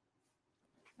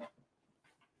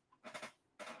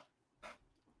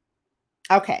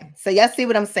 Okay, so y'all see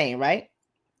what I'm saying, right?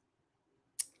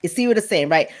 You see what I'm saying,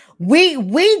 right?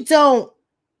 We don't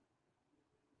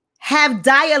have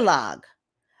dialogue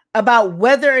about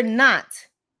whether or not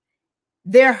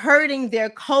they're hurting their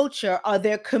culture or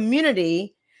their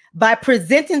community by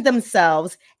presenting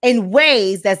themselves in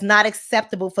ways that's not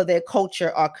acceptable for their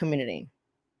culture or community.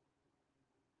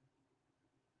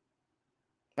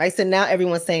 Right? So now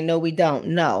everyone's saying, no, we don't.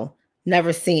 No,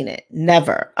 never seen it.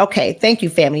 Never. Okay, thank you,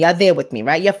 family. Y'all there with me,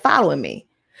 right? You're following me.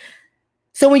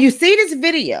 So when you see this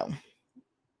video,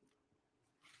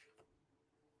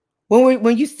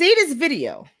 when you see this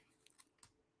video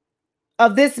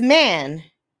of this man,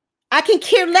 I can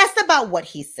care less about what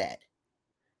he said.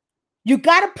 You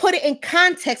got to put it in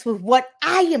context with what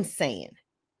I am saying.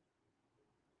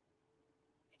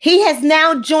 He has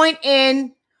now joined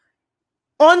in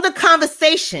on the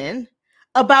conversation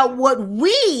about what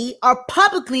we are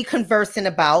publicly conversing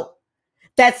about,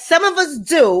 that some of us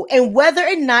do, and whether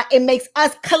or not it makes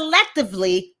us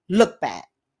collectively look bad.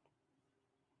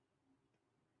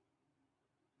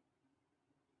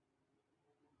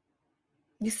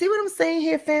 You see what I'm saying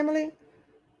here, family?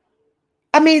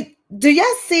 I mean, do y'all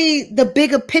see the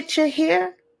bigger picture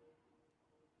here?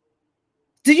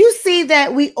 Do you see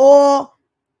that we all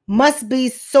must be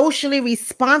socially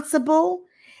responsible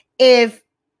if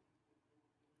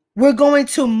we're going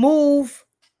to move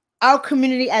our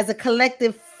community as a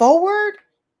collective forward?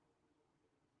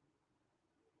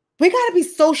 We got to be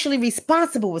socially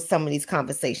responsible with some of these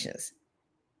conversations.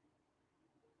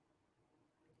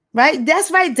 Right?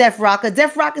 That's right, Def Rocker.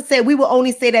 Def Rocker said we will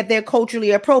only say that they're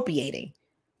culturally appropriating.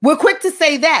 We're quick to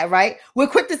say that, right? We're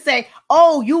quick to say,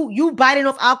 oh, you biting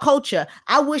off our culture.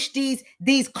 I wish these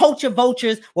culture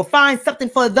vultures will find something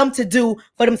for them to do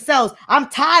for themselves. I'm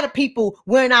tired of people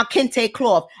wearing our kente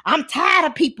cloth. I'm tired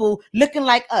of people looking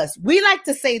like us. We like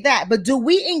to say that, but do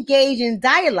we engage in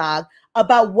dialogue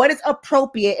about what is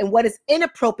appropriate and what is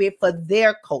inappropriate for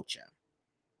their culture?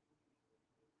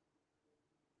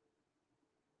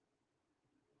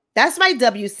 That's right,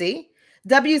 WC.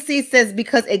 WC says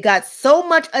because it got so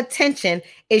much attention,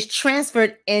 it's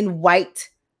transferred in white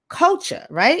culture,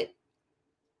 right?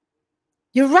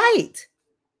 You're right.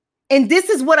 And this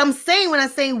is what I'm saying when I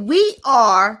say we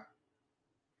are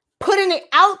putting it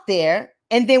out there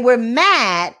and then we're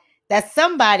mad that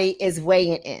somebody is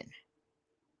weighing in.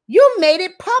 You made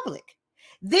it public.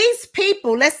 These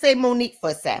people, let's say Monique,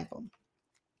 for example.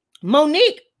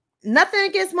 Monique, nothing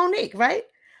against Monique, right?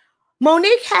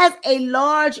 Monique has a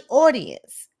large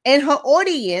audience, and her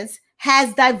audience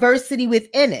has diversity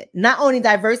within it. Not only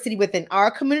diversity within our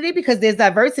community, because there's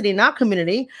diversity in our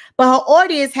community, but her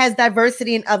audience has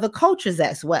diversity in other cultures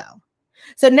as well.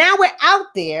 So now we're out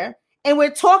there and we're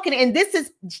talking, and this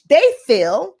is, they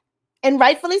feel, and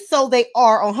rightfully so, they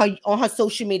are on her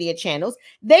social media channels.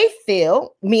 They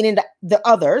feel, meaning the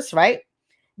others, right?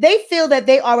 They feel that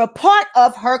they are a part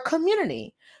of her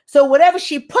community. So whatever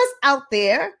she puts out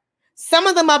there, some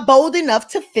of them are bold enough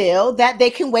to feel that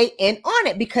they can weigh in on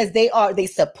it because they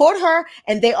support her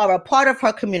and they are a part of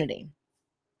her community.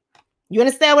 You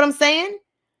understand what I'm saying?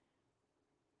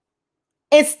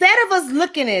 Instead of us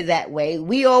looking at it that way,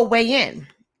 we all weigh in.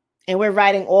 and we're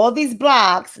writing all these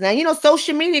blogs. Now, you know,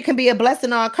 social media can be a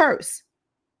blessing or a curse.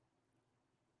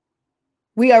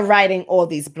 We are writing all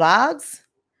these blogs.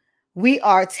 We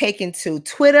are taking to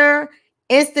Twitter,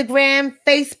 Instagram,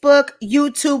 Facebook,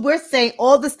 YouTube. We're saying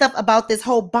all the stuff about this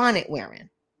whole bonnet wearing.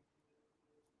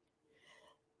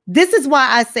 This is why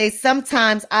I say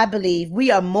sometimes I believe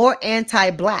we are more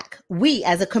anti-Black. We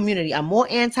as a community are more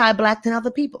anti-Black than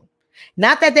other people.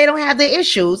 Not that they don't have their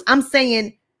issues. I'm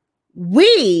saying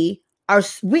I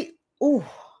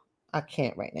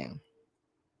can't right now.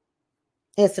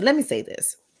 Yeah, so let me say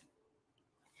this.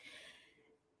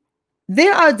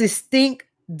 There are distinct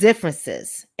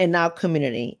differences in our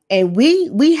community, and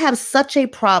we have such a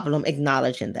problem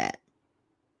acknowledging that.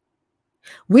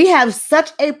 We have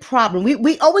such a problem.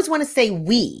 We always want to say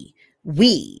we.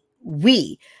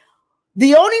 The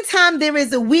only time there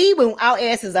is a we when our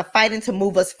asses are fighting to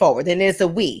move us forward, then there's a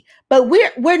we. But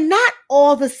we're not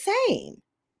all the same.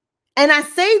 And I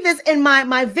say this in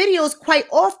my videos quite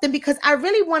often because I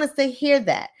really want us to hear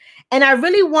that. And I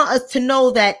really want us to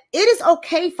know that it is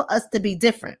okay for us to be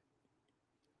different.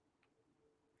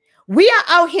 We are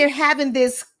out here having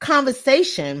this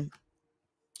conversation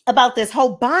about this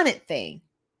whole bonnet thing.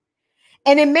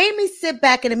 And it made me sit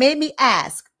back and it made me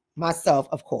ask myself,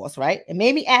 of course, right? It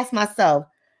made me ask myself,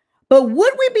 but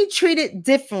would we be treated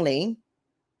differently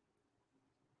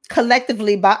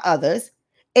collectively by others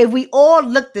if we all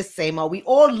looked the same or we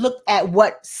all looked at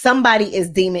what somebody is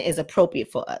deeming is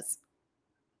appropriate for us?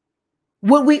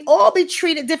 Would we all be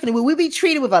treated differently? Would we be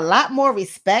treated with a lot more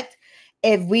respect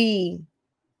if we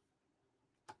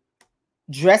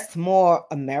dressed more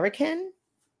American?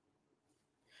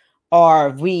 Or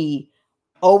if we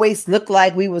always looked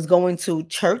like we was going to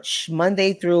church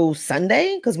Monday through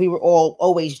Sunday because we were all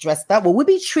always dressed up? Will we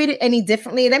be treated any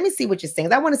differently? Let me see what you're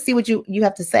saying. I want to see what you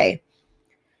have to say.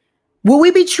 Will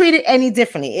we be treated any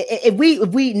differently? If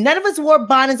we none of us wore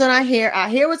bonnets on our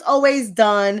hair was always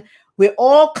done. We're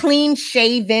all clean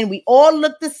shaven. We all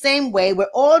look the same way. We're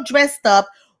all dressed up.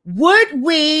 Would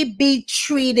we be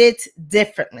treated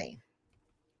differently?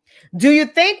 Do you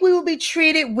think we will be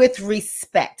treated with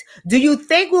respect? Do you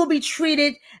think we'll be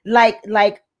treated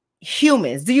like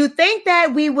humans? Do you think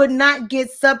that we would not get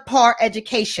subpar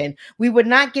education? We would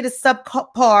not get a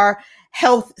subpar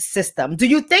health system? Do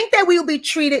you think that we will be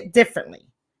treated differently?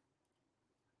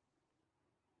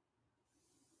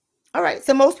 All right,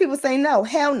 so most people say no.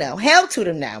 Hell no. Hell to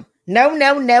them now.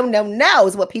 No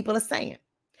is what people are saying.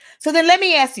 So then let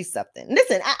me ask you something.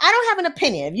 Listen, I don't have an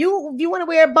opinion. If you want to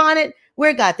wear a bonnet, wear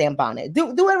a goddamn bonnet. Do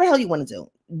whatever the hell you want to do.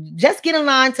 Just get in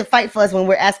line to fight for us when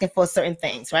we're asking for certain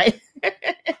things, right?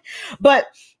 But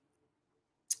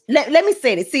let me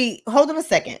say this. See, hold on a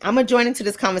second. I'm going to join into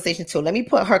this conversation too. Let me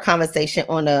put her conversation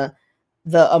on the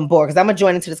board because I'm going to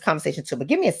join into this conversation too. But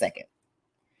give me a second.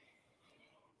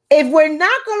 If we're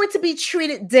not going to be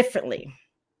treated differently,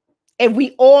 if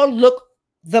we all look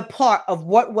the part of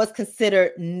what was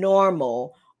considered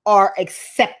normal or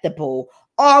acceptable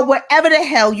or whatever the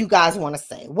hell you guys want to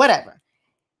say, whatever.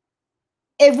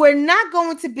 If we're not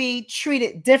going to be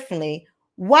treated differently,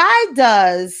 why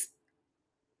does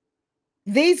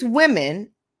these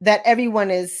women that everyone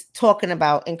is talking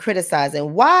about and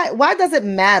criticizing, why does it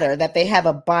matter that they have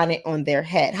a bonnet on their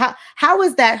head? How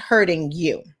is that hurting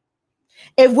you?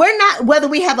 If we're not, whether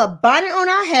we have a bonnet on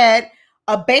our head,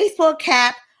 a baseball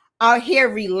cap, our hair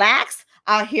relaxed,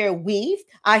 our hair weaved,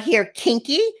 our hair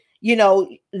kinky,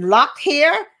 locked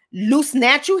hair, loose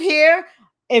natural hair,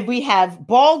 if we have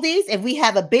baldies, if we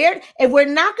have a beard, if we're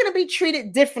not going to be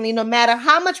treated differently, no matter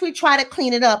how much we try to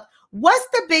clean it up, what's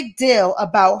the big deal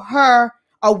about her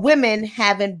or women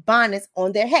having bonnets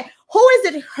on their head? Who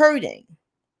is it hurting?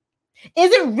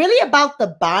 Is it really about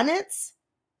the bonnets?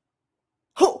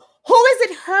 Who is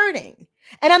it hurting?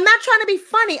 And I'm not trying to be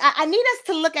funny. I need us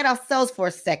to look at ourselves for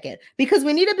a second because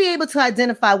we need to be able to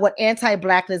identify what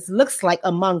anti-blackness looks like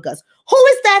among us. Who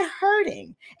is that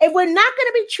hurting? If we're not going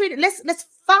to be treated, let's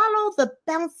follow the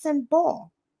bouncing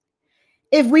ball.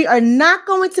 If we are not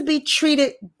going to be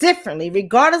treated differently,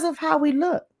 regardless of how we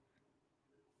look,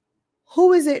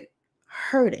 who is it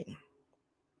hurting?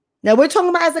 Now, we're talking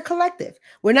about as a collective.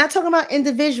 We're not talking about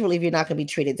individually if you're not going to be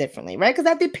treated differently, right? Because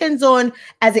that depends on,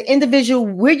 as an individual,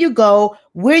 where you go,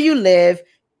 where you live,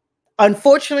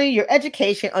 unfortunately, your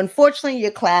education, unfortunately,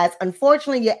 your class,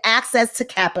 unfortunately, your access to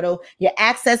capital, your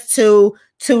access to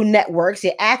networks,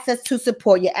 your access to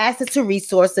support, your access to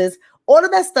resources. All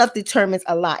of that stuff determines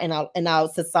a lot in our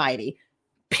society,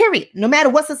 period. No matter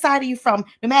what society you're from,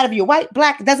 no matter if you're white,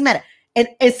 black, it doesn't matter. In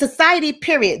society,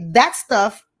 period, that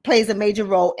stuff plays a major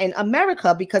role in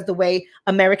America because the way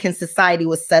American society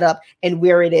was set up and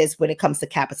where it is when it comes to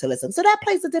capitalism. So that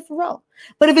plays a different role.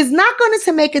 But if it's not going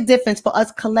to make a difference for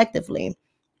us collectively,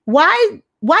 why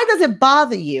does it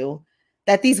bother you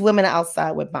that these women are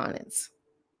outside with bonnets?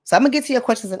 So I'm gonna get to your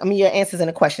questions, your answers in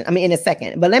a question. In a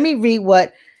second. But let me read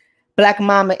what Black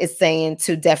Mama is saying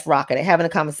to Def Rocker. They're having a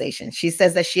conversation. She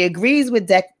says that she agrees with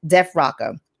Def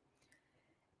Rocker,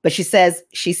 but she says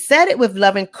she said it with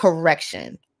loving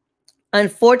correction.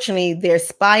 Unfortunately, there's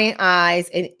spying eyes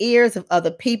and ears of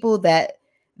other people that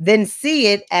then see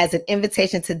it as an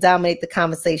invitation to dominate the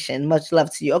conversation. Much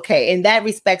love to you. Okay, in that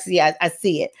respect, yeah, I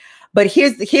see it. But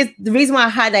here's the reason why I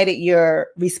highlighted your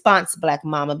response, Black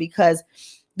Mama, because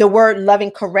the word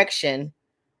loving correction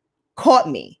caught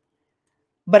me.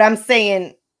 But I'm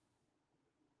saying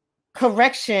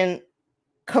correction.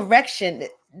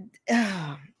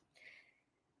 I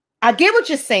get what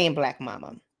you're saying, Black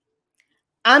Mama.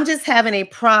 I'm just having a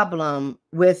problem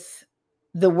with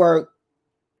the word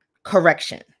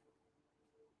correction.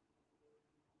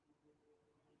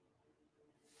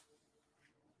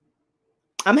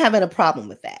 I'm having a problem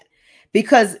with that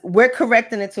because we're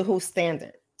correcting it to whose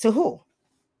standard? To who?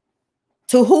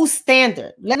 To whose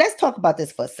standard? Let's talk about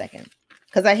this for a second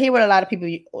because I hear what a lot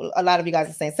of you guys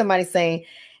are saying. Somebody's saying,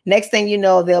 next thing you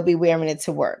know, they'll be wearing it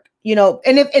to work. And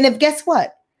if guess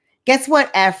what? Guess what,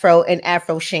 Afro and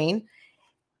Afro Sheen?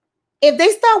 If they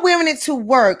start wearing it to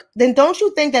work, then don't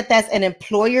you think that that's an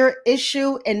employer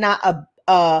issue and not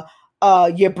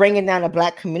you're bringing down a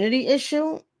Black community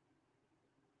issue?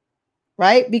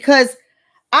 Right? Because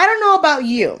I don't know about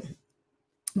you,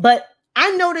 but I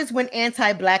notice when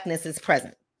anti-Blackness is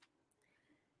present.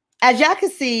 As y'all can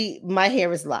see, my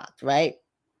hair is locked, right?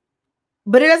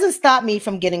 But it doesn't stop me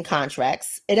from getting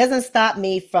contracts. It doesn't stop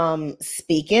me from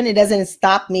speaking. It doesn't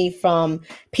stop me from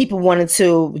people wanting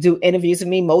to do interviews with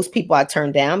me. Most people I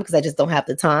turn down because I just don't have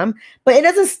the time. But it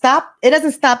doesn't stop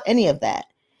any of that.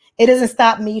 It doesn't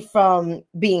stop me from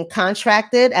being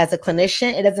contracted as a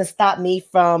clinician. It doesn't stop me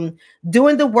from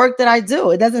doing the work that I do.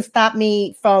 It doesn't stop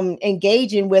me from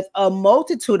engaging with a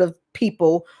multitude of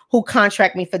people who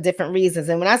contract me for different reasons.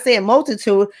 And when I say a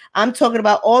multitude, I'm talking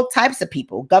about all types of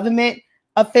people, government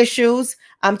officials.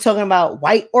 I'm talking about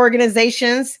white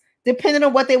organizations, depending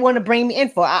on what they want to bring me in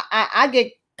for. I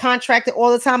get contracted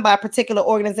all the time by a particular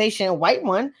organization, a white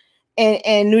one,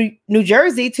 in New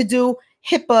Jersey to do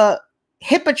HIPAA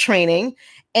training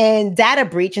and data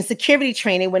breach and security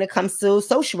training when it comes to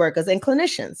social workers and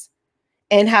clinicians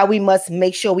and how we must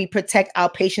make sure we protect our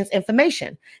patients'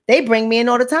 information. They bring me in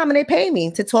all the time and they pay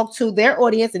me to talk to their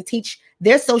audience and teach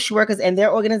their social workers and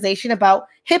their organization about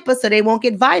HIPAA so they won't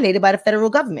get violated by the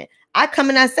federal government. I come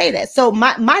and I say that. So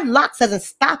my locks doesn't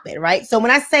stop it, right? So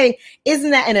when I say, isn't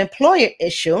that an employer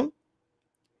issue?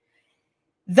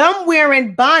 Them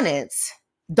wearing bonnets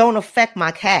don't affect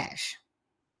my cash.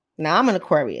 Now I'm an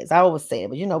Aquarius. I always say it,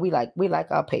 but we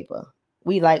like our paper.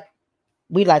 We like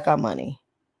our money.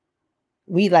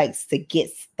 We like to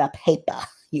get the paper.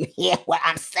 You hear what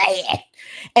I'm saying?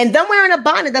 And them wearing a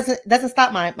bonnet doesn't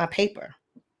stop my paper.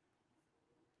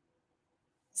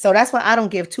 So that's why I don't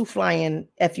give two flying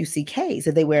FUCKs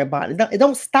if they wear a bonnet. It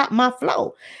don't stop my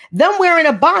flow. Them wearing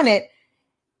a bonnet,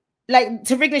 like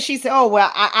Tarigna, she said, oh,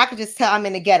 well, I could just tell I'm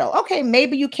in the ghetto. Okay,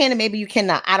 maybe you can and maybe you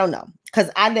cannot. I don't know. Because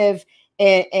I live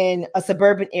in a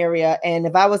suburban area. And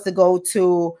if I was to go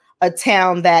to a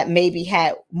town that maybe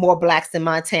had more Blacks than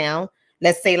my town,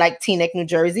 let's say like Teaneck, New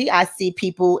Jersey, I see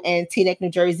people in Teaneck, New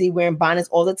Jersey wearing bonnets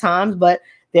all the time, but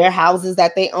their houses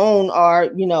that they own are,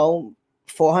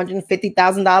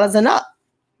 $450,000 and up.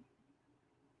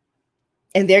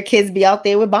 And their kids be out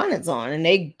there with bonnets on and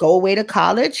they go away to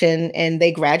college and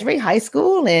they graduate high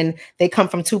school and they come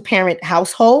from 2-parent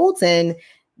households and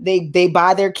they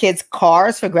buy their kids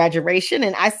cars for graduation,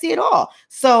 and I see it all.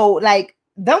 So like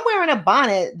them wearing a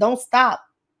bonnet don't stop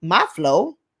my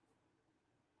flow.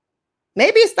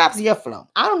 Maybe it stops your flow.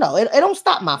 I don't know. It don't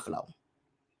stop my flow.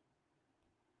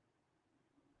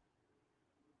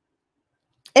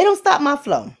 It don't stop my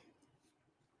flow.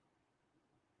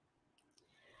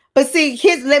 But see,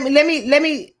 here's let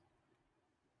me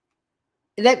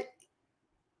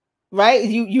right.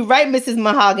 You right, Mrs.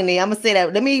 Mahogany. I'm gonna say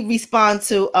that. Let me respond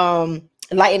to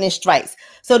Lightning Strikes.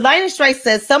 So Lightning Strikes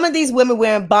says some of these women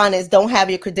wearing bonnets don't have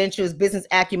your credentials, business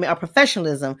acumen, or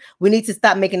professionalism. We need to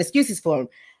stop making excuses for them.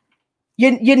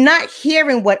 You're not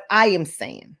hearing what I am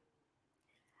saying.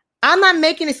 I'm not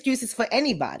making excuses for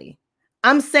anybody.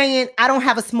 I'm saying I don't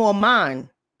have a small mind,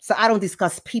 so I don't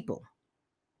discuss people.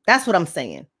 That's what I'm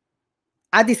saying.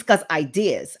 I discuss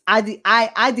ideas.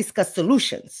 I discuss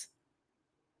solutions.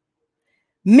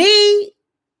 Me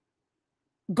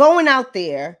going out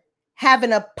there,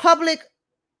 having a public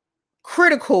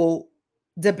critical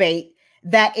debate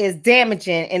that is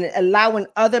damaging and allowing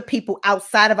other people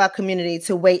outside of our community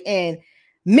to weigh in,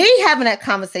 me having that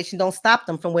conversation don't stop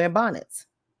them from wearing bonnets.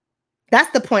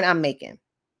 That's the point I'm making.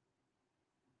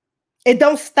 It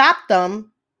don't stop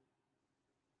them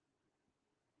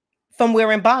from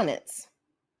wearing bonnets.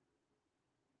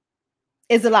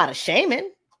 It's a lot of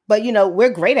shaming, but you know, we're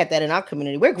great at that in our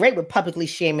community. We're great with publicly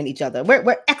shaming each other.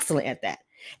 We're excellent at that.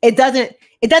 It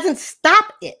doesn't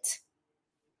stop it.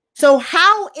 So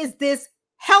how is this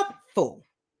helpful?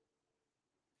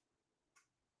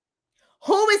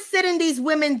 Who is sitting these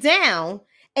women down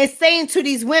and saying to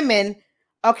these women,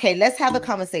 okay, let's have a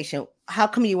conversation. How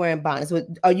come you're wearing bonnets?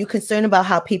 Are you concerned about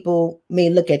how people may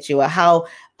look at you, or how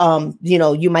you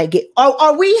know, you might get,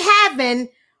 are we having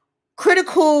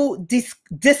critical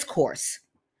discourse,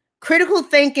 critical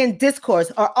thinking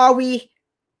discourse, or are we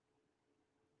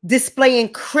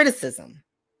displaying criticism?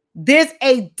 There's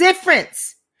a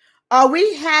difference. Are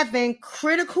we having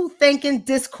critical thinking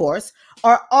discourse,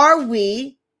 or are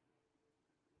we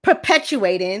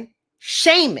perpetuating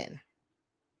shaming?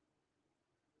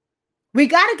 We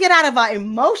got to get out of our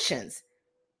emotions,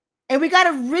 and we got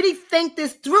to really think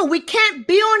this through. We can't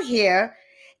be on here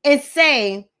and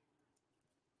say,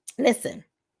 listen,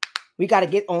 we got to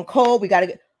get on code.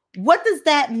 What does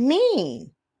that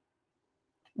mean?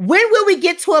 When will we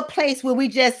get to a place where we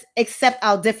just accept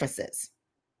our differences?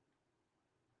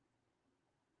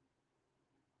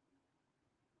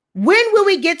 When will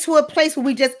we get to a place where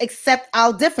we just accept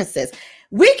our differences?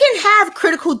 We can have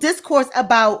critical discourse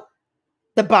about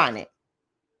the bonnet.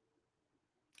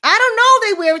 I don't know if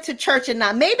they wear it to church or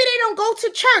not. Maybe they don't go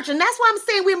to church. And that's why I'm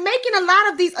saying we're making a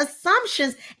lot of these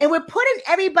assumptions, and we're putting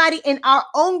everybody in our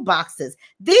own boxes.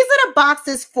 These are the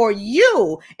boxes for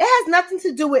you. It has nothing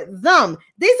to do with them.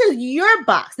 This is your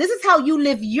box. This is how you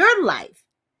live your life.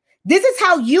 This is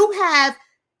how you have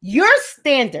your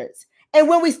standards. And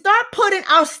when we start putting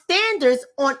our standards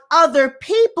on other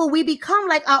people, we become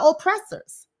like our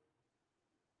oppressors.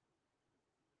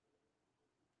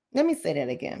 Let me say that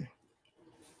again.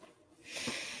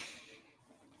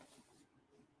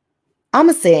 I'm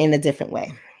going to say it in a different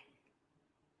way.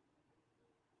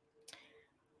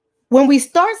 When we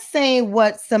start saying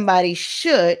what somebody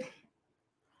should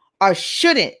or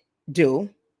shouldn't do,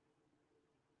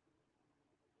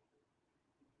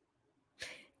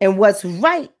 and what's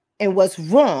right and what's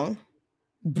wrong,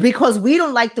 because we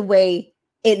don't like the way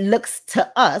it looks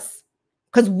to us,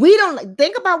 because we don't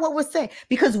think about what we're saying,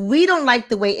 because we don't like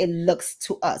the way it looks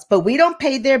to us, but we don't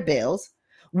pay their bills.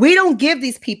 We don't give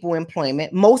these people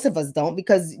employment. Most of us don't,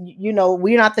 because, you know,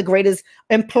 we're not the greatest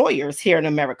employers here in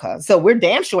America. So we're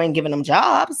damn sure ain't giving them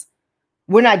jobs.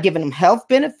 We're not giving them health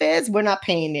benefits. We're not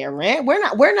paying their rent.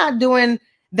 We're not doing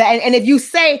that. And if you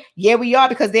say, yeah, we are,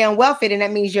 because they're on welfare, then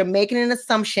that means you're making an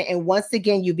assumption. And once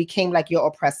again, you became like your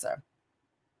oppressor.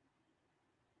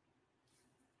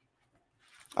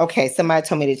 Okay, somebody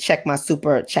told me to check my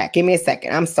super chat. Give me a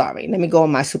second. I'm sorry. Let me go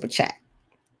on my super chat.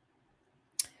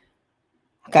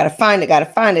 Gotta find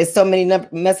it. So many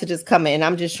messages coming, and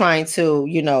I'm just trying to,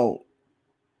 you know,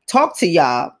 talk to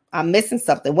y'all. I'm missing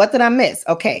something. What did I miss?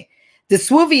 Okay. The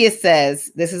Swoovia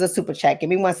says, this is a super chat. Give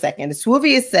me 1 second. The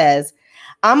Swoovia says,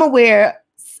 I'm aware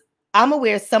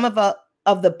some of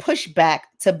the pushback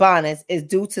to bonnets is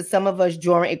due to some of us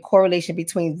drawing a correlation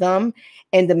between them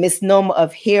and the misnomer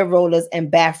of hair rollers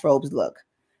and bathrobes look.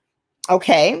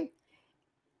 Okay.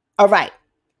 All right.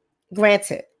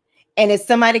 Granted. And if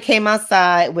somebody came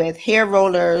outside with hair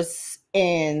rollers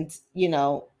and, you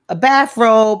know, a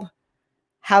bathrobe,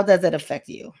 how does it affect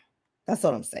you? That's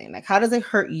what I'm saying. Like, how does it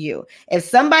hurt you? If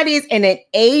somebody is in an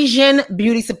Asian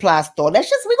beauty supply store, we're going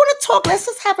to talk. Let's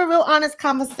just have a real honest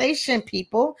conversation,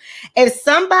 people. If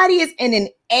somebody is in an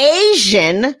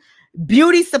Asian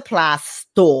beauty supply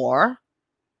store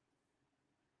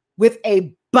with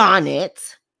a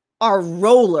bonnet or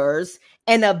rollers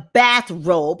and a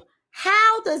bathrobe,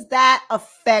 how does that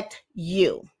affect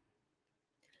you?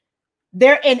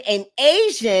 They're in an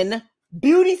Asian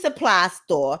beauty supply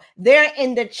store. They're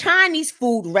in the Chinese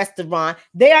food restaurant.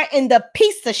 They are in the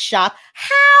pizza shop.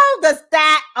 How does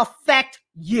that affect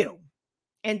you?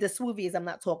 And the Swoovies, I'm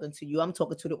not talking to you. I'm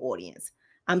talking to the audience.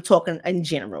 I'm talking in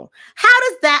general. How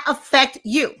does that affect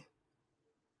you?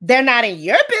 They're not in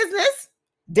your business.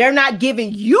 They're not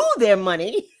giving you their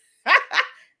money.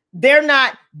 They're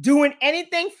not doing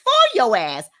anything for your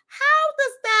ass. How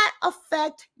does that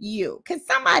affect you? Can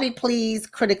somebody please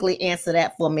critically answer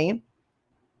that for me?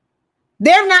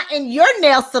 They're not in your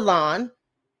nail salon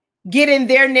getting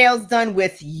their nails done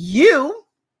with you.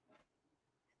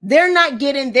 They're not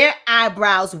getting their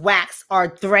eyebrows waxed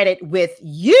or threaded with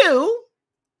you.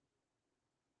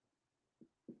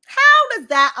 How does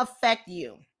that affect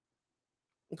you?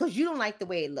 Because you don't like the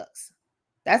way it looks.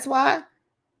 That's why.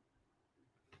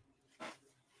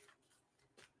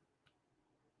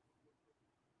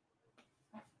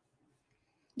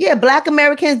 Yeah, Black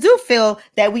Americans do feel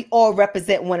that we all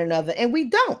represent one another, and we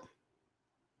don't.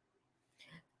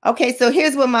 Okay, so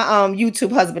here's what my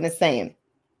YouTube husband is saying.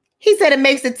 He said it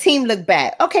makes the team look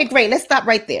bad. Okay, great. Let's stop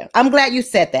right there. I'm glad you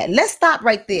said that. Let's stop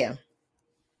right there.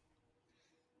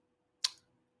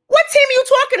 What team are you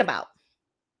talking about?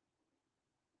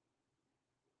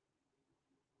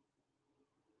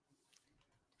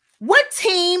 What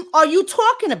team are you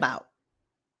talking about?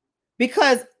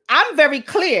 Because I'm very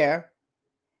clear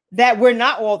that we're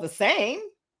not all the same.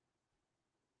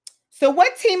 So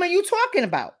what team are you talking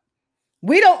about?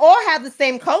 We don't all have the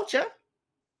same culture.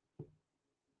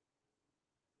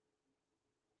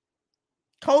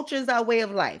 Culture is our way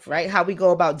of life, right? How we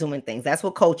go about doing things. That's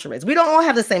what culture is. We don't all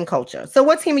have the same culture. So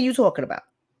what team are you talking about?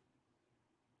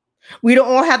 We don't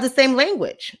all have the same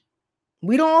language.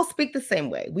 We don't all speak the same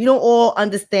way. We don't all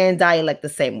understand dialect the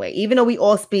same way. Even though we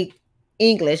all speak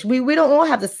English, we don't all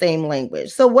have the same language.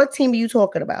 So what team are you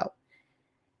talking about?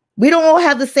 We don't all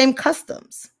have the same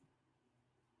customs.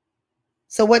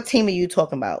 So what team are you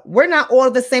talking about? We're not all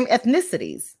the same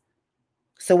ethnicities.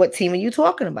 So what team are you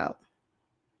talking about?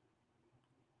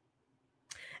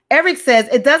 Eric says,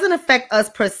 it doesn't affect us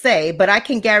per se, but I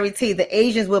can guarantee the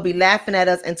Asians will be laughing at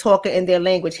us and talking in their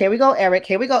language. Here we go, Eric.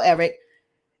 Here we go, Eric.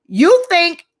 You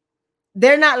think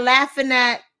they're not laughing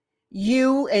at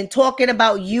you and talking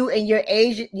about you and your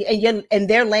Asian and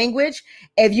their language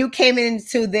if you came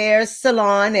into their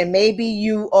salon and maybe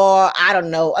you are, I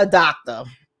don't know, a doctor,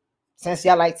 since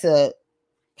y'all like to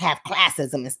have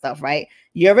classism and stuff, right?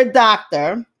 You're a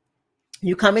doctor.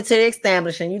 You come into the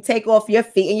establishment, you take off your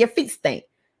feet and your feet stink.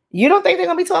 You don't think they're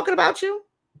going to be talking about you?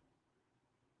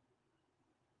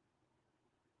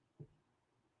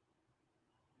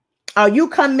 Or you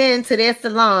come into their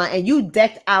salon and you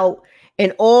decked out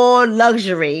in all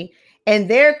luxury and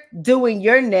they're doing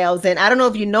your nails. And I don't know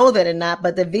if you know that or not,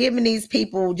 but the Vietnamese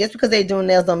people, just because they're doing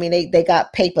nails don't mean they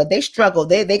got paper. They struggle.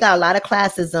 They got a lot of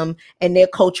classism in their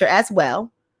culture as well,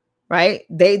 right?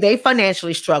 They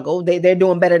financially struggle. They're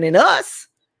doing better than us.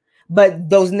 But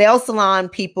those nail salon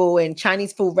people and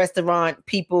Chinese food restaurant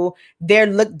people, they're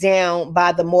looked down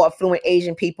by the more affluent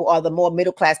Asian people or the more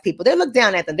middle class people. They're looked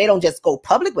down at them. They don't just go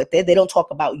public with it. They don't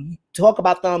talk about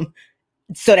them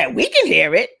so that we can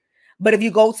hear it. But if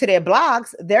you go to their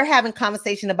blogs, they're having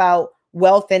conversation about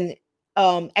wealth and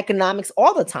economics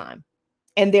all the time.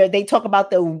 And they talk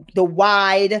about the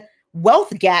wide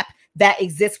wealth gap that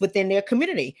exists within their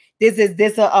community. There's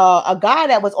a guy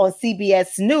that was on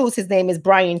CBS News. His name is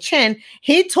Brian Chen.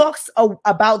 He talks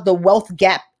about the wealth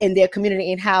gap in their community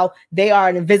and how they are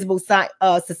an invisible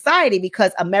society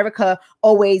because America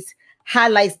always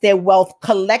highlights their wealth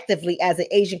collectively as an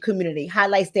Asian community,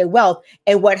 highlights their wealth.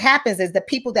 And what happens is the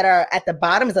people that are at the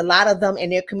bottom, is a lot of them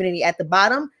in their community at the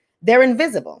bottom, they're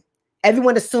invisible.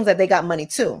 Everyone assumes that they got money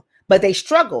too, but they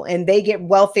struggle and they get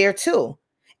welfare too.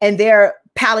 And they're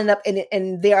piling up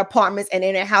in their apartments and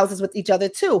in their houses with each other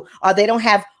too. Or they don't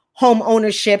have home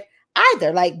ownership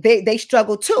either. Like they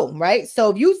struggle too, right?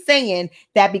 So if you saying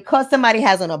that because somebody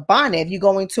has on a bonnet, if you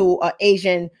go into an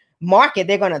Asian market,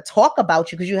 they're going to talk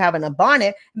about you because you have on a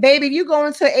bonnet, baby, if you go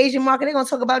into an Asian market, they're going to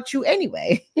talk about you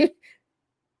anyway.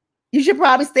 You should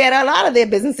probably stay at a lot of their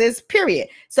businesses, period.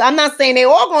 So I'm not saying they're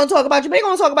all going to talk about you, but they're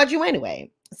going to talk about you anyway.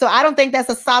 So I don't think that's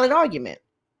a solid argument,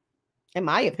 in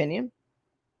my opinion.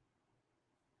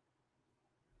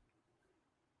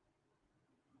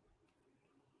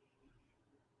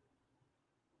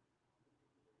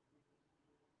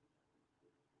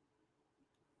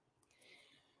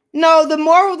 No, the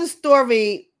moral of the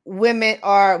story, women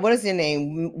are, what is your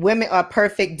name? Women are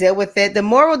perfect, deal with it. The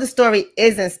moral of the story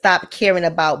isn't stop caring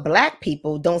about Black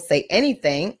people, don't say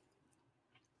anything.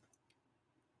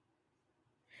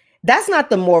 That's not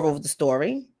the moral of the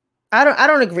story. I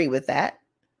don't agree with that.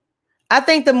 I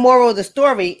think the moral of the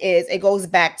story is it goes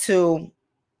back to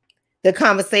the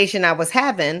conversation I was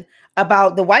having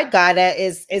about the white guy that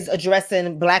is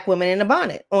addressing Black women in a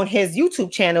bonnet on his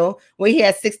YouTube channel where he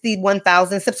has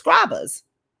 61,000 subscribers.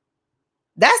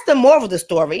 That's the moral of the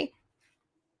story.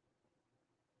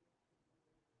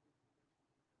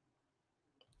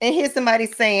 And here's somebody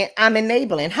saying, I'm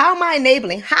enabling. How am I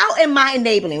enabling? How am I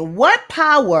enabling? What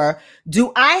power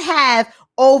do I have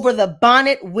over the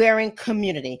bonnet wearing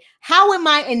community? How am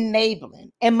I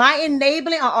enabling? Am I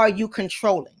enabling or are you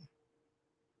controlling?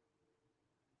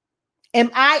 Am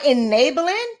I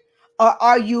enabling or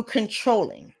are you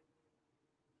controlling?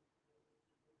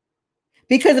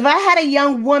 Because if I had a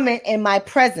young woman in my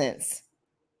presence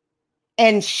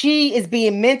and she is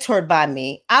being mentored by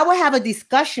me, I would have a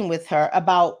discussion with her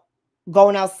about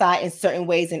going outside in certain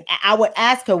ways. And I would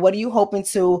ask her, what are you hoping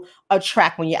to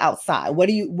attract when you're outside? Where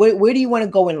do you want to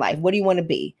go in life? What do you want to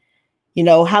be? You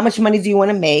know, how much money do you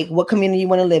want to make? What community you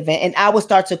want to live in? And I would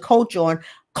start to coach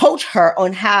her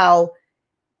on how,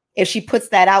 if she puts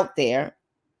that out there,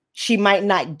 she might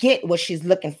not get what she's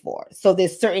looking for. So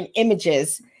there's certain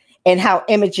images and how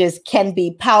images can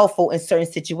be powerful in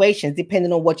certain situations,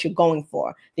 depending on what you're going for.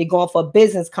 If you're going for a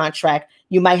business contract,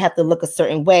 you might have to look a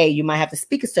certain way. You might have to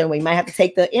speak a certain way. You might have to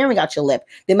take the earring out your lip.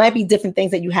 There might be different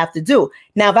things that you have to do.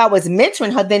 Now, if I was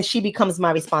mentoring her, then she becomes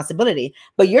my responsibility.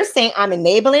 But you're saying I'm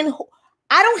enabling.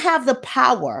 I don't have the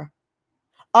power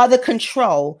or the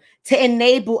control to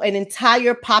enable an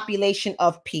entire population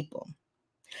of people.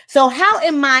 So how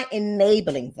am I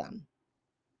enabling them?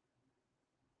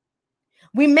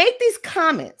 We make these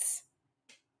comments,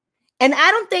 and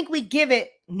I don't think we give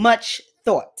it much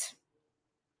thought.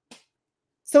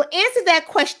 So answer that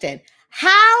question.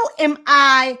 How am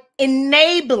I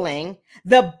enabling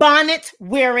the bonnet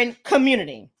wearing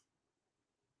community?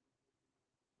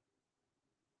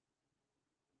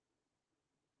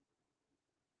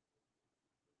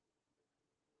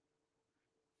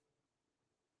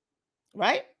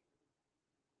 Right?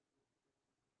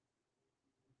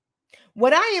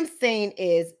 What I am saying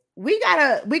is we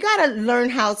gotta learn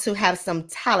how to have some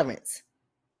tolerance.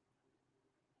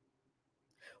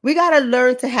 We gotta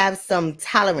learn to have some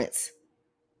tolerance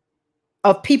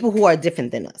of people who are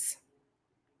different than us.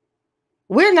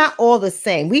 We're not all the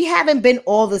same. We haven't been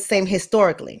all the same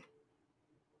historically.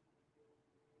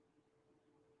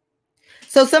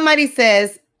 So somebody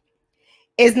says,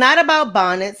 it's not about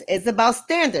bonnets, it's about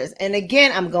standards. And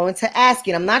again, I'm going to ask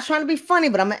you, and I'm not trying to be funny,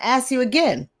 but I'm going to ask you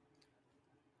again.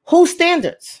 Whose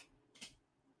standards?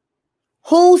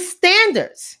 Whose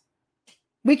standards?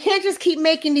 We can't just keep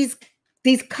making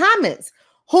these comments.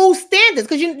 Whose standards?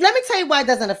 Because let me tell you why it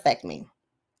doesn't affect me.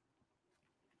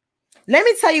 Let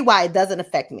me tell you why it doesn't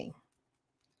affect me.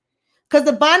 Because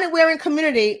the bonnet wearing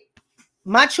community,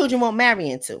 my children won't marry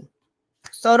into.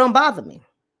 So don't bother me.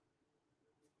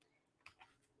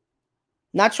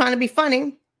 Not trying to be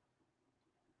funny.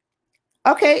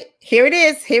 Okay, here it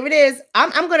is. Here it is.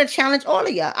 I'm going to challenge all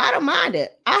of y'all. I don't mind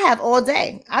it. I have all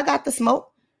day. I got the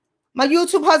smoke. My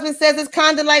YouTube husband says it's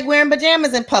kind of like wearing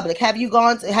pajamas in public. Have you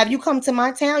come to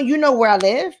my town? You know where I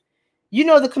live. You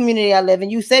know the community I live in.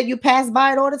 You said you pass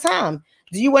by it all the time.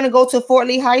 Do you want to go to Fort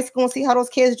Lee High School and see how those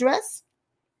kids dress?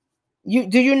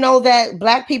 Do you know that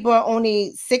Black people are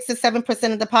only 6 to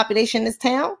 7% of the population in this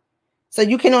town? So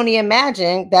you can only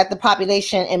imagine that the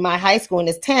population in my high school in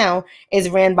this town is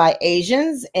ran by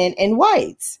Asians and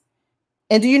whites.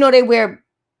 And do you know they wear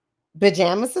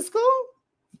pajamas to school?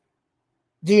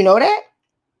 Do you know that?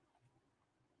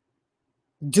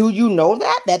 Do you know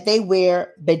that they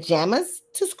wear pajamas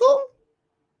to school?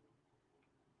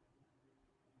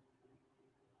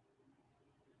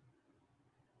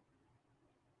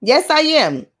 Yes, I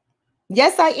am.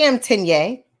 Yes, I am,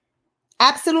 Tenye.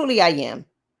 Absolutely, I am.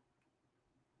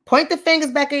 Point the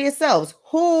fingers back at yourselves.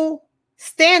 Who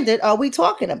standard are we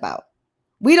talking about?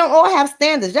 We don't all have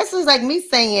standards. Just as like me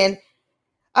saying,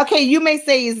 okay, you may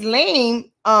say it's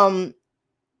lame.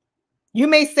 You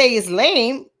may say it's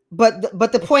lame, but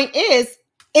the point is,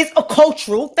 it's a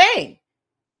cultural thing.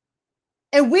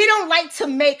 And we don't like to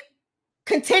make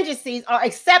contingencies or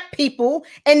accept people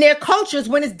and their cultures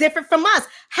when it's different from us.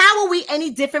 How are we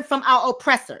any different from our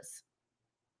oppressors?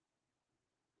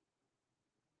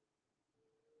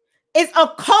 It's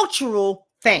a cultural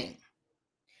thing.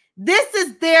 This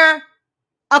is their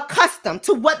accustomed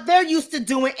to what they're used to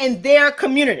doing in their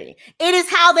community. It is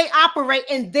how they operate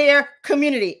in their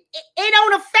community. It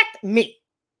don't affect me.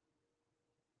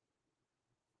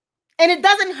 And it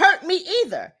doesn't hurt me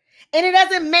either. And it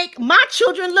doesn't make my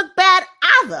children look bad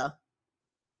either.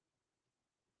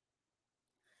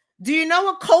 Do you know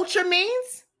what culture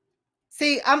means?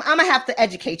 See, I'm going to have to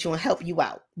educate you and help you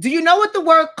out. Do you know what the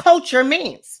word culture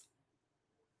means?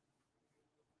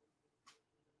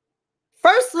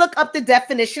 First, look up the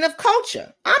definition of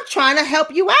culture. I'm trying to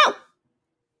help you out.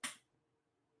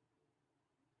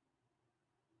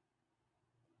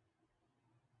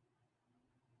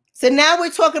 So now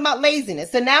we're talking about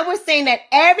laziness. So now we're saying that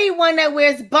everyone that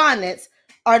wears bonnets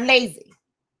are lazy.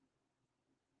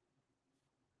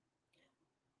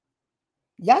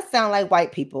 Y'all sound like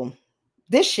white people.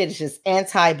 This shit is just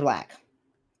anti-black.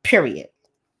 Period.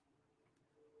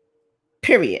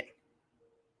 Period.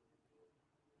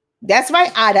 That's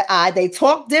right, eye to eye. They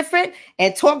talk different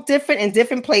and talk different in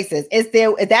different places.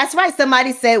 That's right.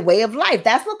 Somebody said way of life.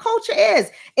 That's what culture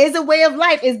is. Is a way of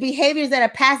life, is behaviors that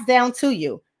are passed down to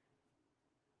you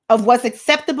of what's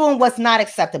acceptable and what's not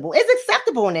acceptable. It's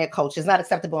acceptable in their culture. It's not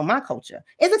acceptable in my culture.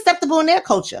 It's acceptable in their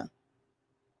culture.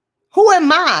 Who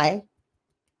am I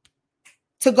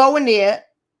to go in there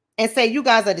and say you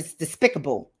guys are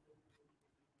despicable?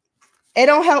 It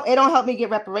don't help me get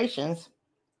reparations.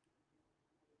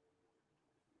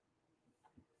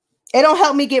 It don't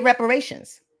help me get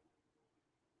reparations.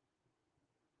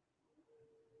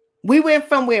 We went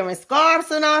from wearing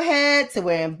scarves on our head to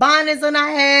wearing bonnets on our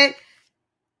head.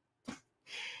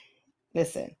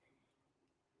 Listen,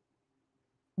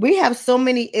 we have so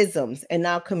many isms in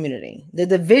our community. The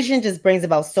division just brings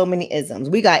about so many isms.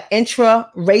 We got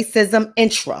intra-racism,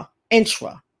 intra.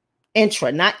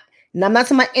 Not, I'm not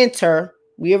talking about inter.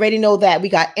 We already know that. We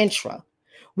got intra.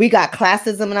 We got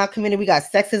classism in our community. We got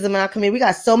sexism in our community. We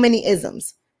got so many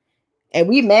isms. And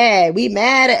we mad. We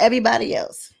mad at everybody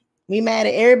else. We mad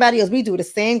at everybody else. We do the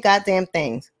same goddamn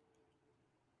things.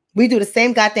 We do the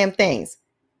same goddamn things.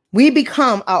 We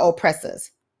become our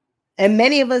oppressors. And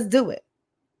many of us do it.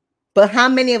 But how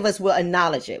many of us will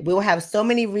acknowledge it? We will have so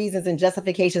many reasons and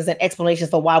justifications and explanations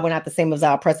for why we're not the same as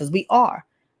our oppressors. We are.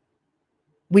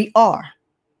 We are.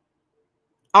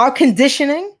 Our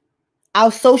conditioning,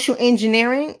 our social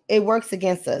engineering, it works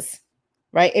against us,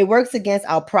 right? It works against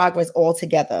our progress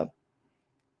altogether.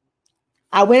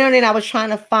 I went on and I was trying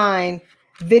to find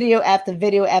video after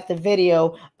video after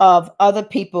video of other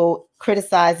people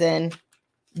criticizing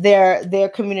their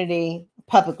community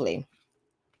publicly.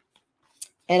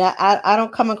 And I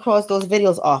don't come across those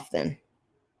videos often.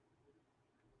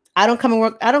 I don't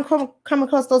come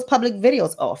across those public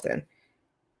videos often.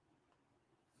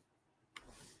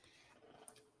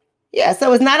 Yeah,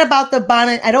 so it's not about the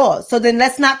bonnet at all. So then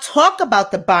let's not talk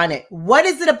about the bonnet. What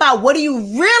is it about? What are you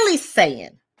really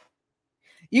saying?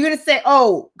 You're going to say,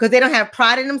 oh, because they don't have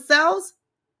pride in themselves?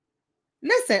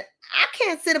 Listen, I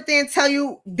can't sit up there and tell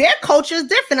you their culture is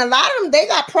different. A lot of them, they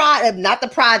got pride, not the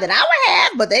pride that I would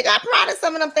have, but they got pride in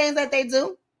some of them things that they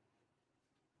do.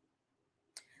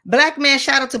 Black man,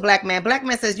 shout out to Black man. Black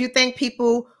man says, you think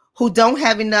people who don't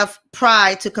have enough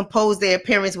pride to compose their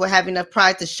appearance will have enough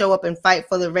pride to show up and fight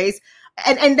for the race?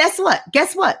 And that's what?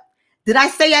 Guess what? Did I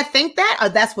say I think that, or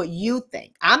that's what you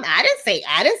think? I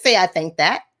didn't say I think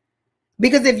that.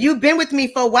 Because if you've been with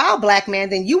me for a while, Black man,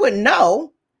 then you would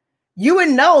know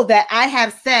that I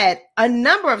have said a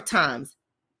number of times,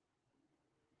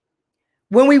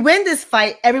 when we win this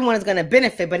fight, everyone is going to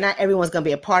benefit, but not everyone's going to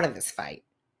be a part of this fight.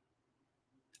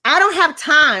 I don't have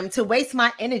time to waste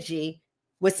my energy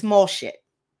with small shit.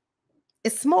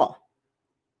 It's small.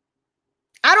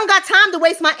 I don't got time to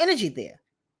waste my energy there.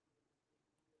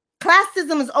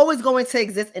 Classism is always going to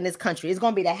exist in this country. It's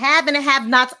going to be the have and the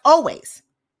have-nots always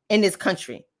in this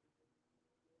country.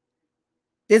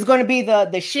 There's going to be the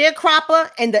sharecropper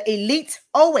and the elite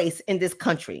always in this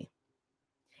country.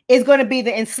 It's going to be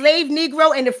the enslaved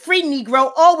Negro and the free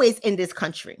Negro always in this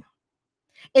country.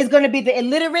 It's going to be the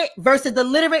illiterate versus the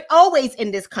literate always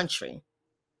in this country.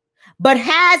 But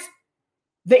has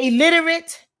the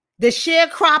illiterate, the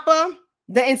sharecropper,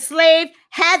 the enslaved,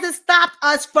 has it stopped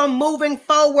us from moving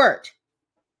forward?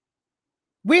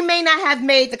 We may not have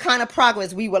made the kind of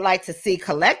progress we would like to see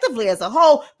collectively as a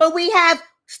whole, but we have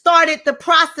started the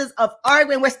process of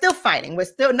arguing. We're still fighting. We're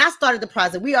still not started the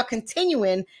process. We are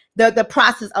continuing the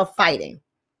process of fighting.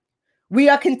 We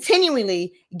are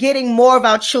continually getting more of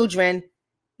our children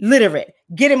literate,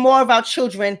 getting more of our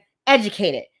children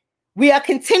educated. We are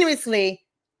continuously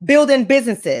building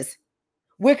businesses.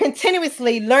 We're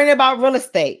continuously learning about real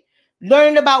estate,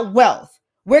 learning about wealth.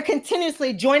 We're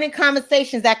continuously joining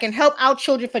conversations that can help our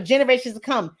children for generations to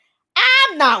come.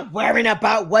 I'm not worrying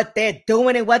about what they're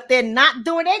doing and what they're not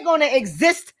doing. They're going to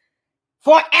exist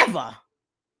forever.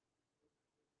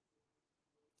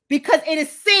 Because it is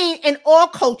seen in all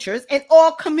cultures and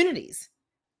all communities.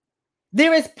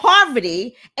 There is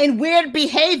poverty and weird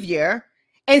behavior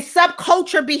and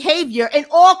subculture behavior in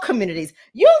all communities.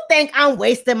 You think I'm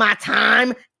wasting my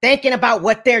time thinking about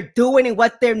what they're doing and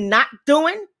what they're not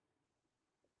doing?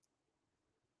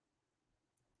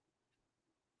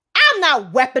 I'm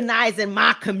not weaponizing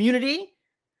my community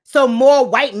so more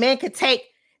white men could take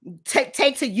to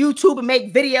YouTube and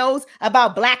make videos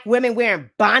about Black women wearing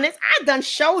bonnets. I done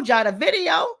showed y'all the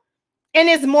video. And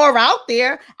there's more out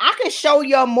there. I can show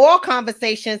you more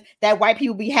conversations that white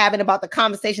people be having about the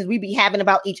conversations we be having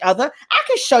about each other. I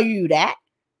can show you that.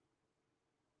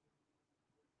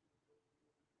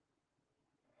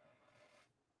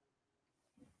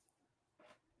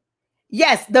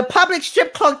 Yes, the public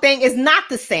strip club thing is not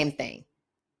the same thing.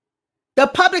 The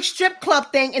public strip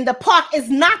club thing in the park is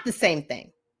not the same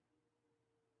thing.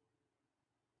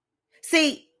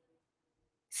 See,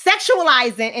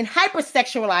 sexualizing and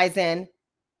hypersexualizing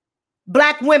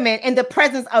Black women in the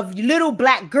presence of little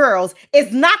Black girls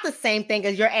is not the same thing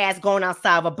as your ass going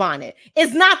outside of a bonnet.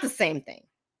 It's not the same thing.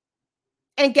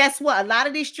 And guess what? A lot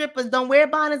of these strippers don't wear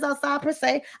bonnets outside per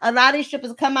se. A lot of these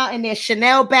strippers come out in their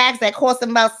Chanel bags that cost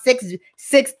them about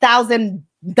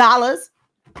 $6,000,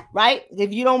 right?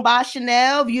 If you don't buy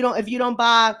Chanel, if you don't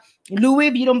buy Louis,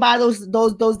 if you don't buy those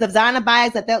designer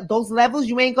bags at those levels,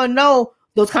 you ain't gonna know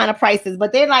those kind of prices.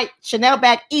 But they're like Chanel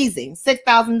bag easy,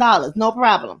 $6,000, no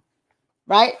problem,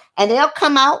 right? And they'll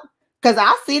come out because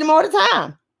I see them all the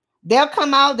time. They'll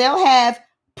come out. They'll have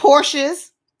Porsches.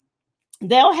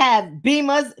 They'll have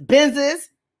Beamers, Benzes,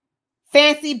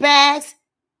 fancy bags,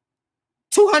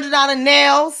 $200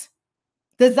 nails,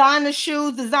 designer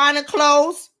shoes, designer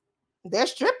clothes. They're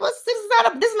strippers. This is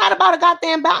not about a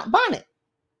goddamn bonnet.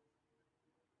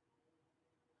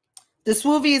 The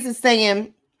Swoovies is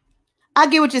saying, I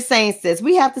get what you're saying, sis.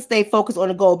 We have to stay focused on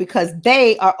the goal because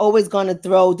they are always going to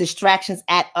throw distractions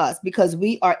at us because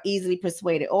we are easily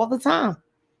persuaded all the time.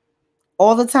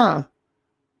 All the time.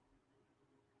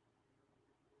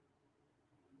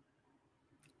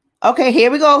 Okay, here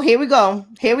we go. You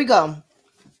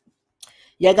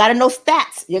got to know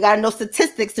stats. You got to know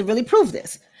statistics to really prove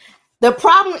this. The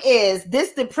problem is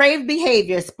this depraved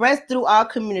behavior spreads through our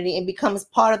community and becomes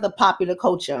part of the popular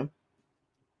culture.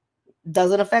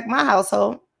 Doesn't affect my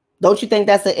household. Don't you think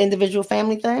that's an individual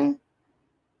family thing?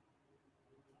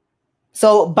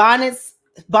 So bonnets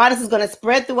is going to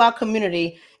spread through our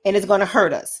community and it's going to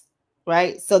hurt us,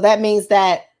 right? So that means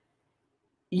that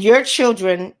your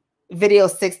children... Video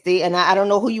 60, and I don't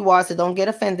know who you are, so don't get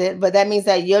offended, but that means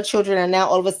that your children are now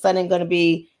all of a sudden going to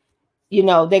be, they're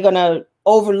going to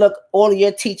overlook all of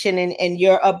your teaching and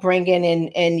your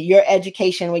upbringing and your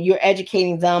education when you're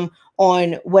educating them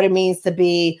on what it means to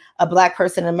be a Black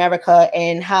person in America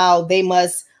and how they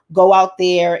must go out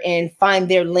there and find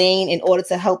their lane in order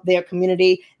to help their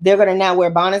community. They're going to now wear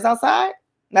bonnets outside?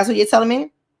 That's what you're telling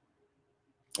me?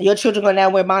 Your children are going to now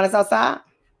wear bonnets outside?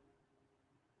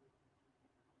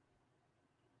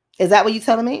 Is that what you're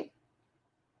telling me?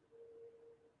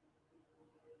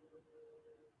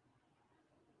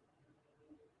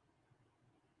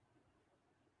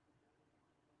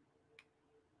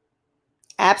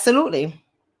 Absolutely.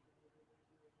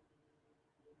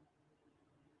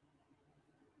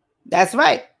 That's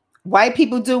right. White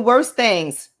people do worse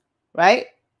things, right?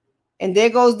 And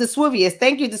there goes the Swoovius.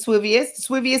 Thank you, the Swoovius. The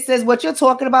Swoovius says what you're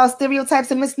talking about,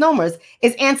 stereotypes and misnomers,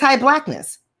 is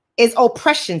anti-Blackness. It's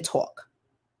oppression talk.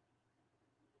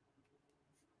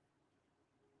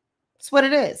 That's what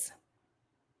it is.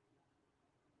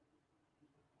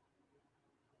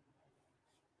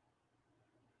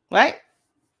 Right?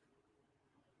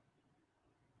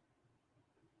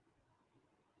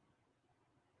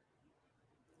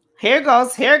 Here it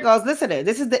goes. Listen to it.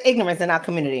 This is the ignorance in our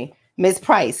community. Ms.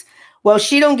 Price. Well,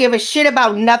 she don't give a shit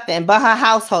about nothing but her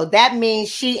household. That means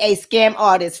she a scam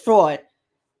artist, fraud.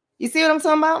 You see what I'm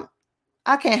talking about?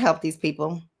 I can't help these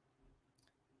people.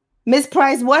 Ms.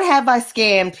 Price, what have I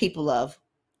scammed people of?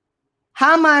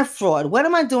 How am I a fraud? What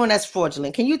am I doing that's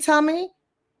fraudulent? Can you tell me?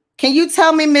 Can you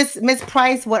tell me, Miss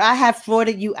Price, what I have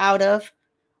frauded you out of?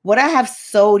 What I have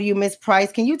sold you, Miss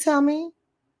Price? Can you tell me?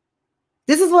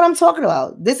 This is what I'm talking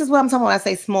about. This is what I'm talking about when I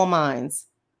say small minds.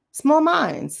 Small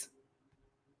minds.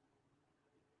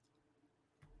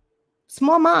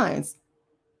 Small minds.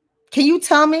 Can you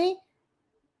tell me?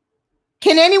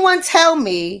 Can anyone tell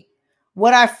me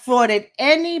what I frauded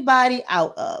anybody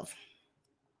out of?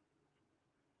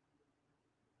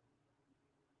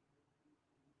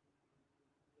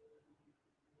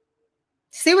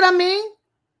 See what I mean?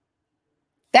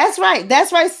 That's right.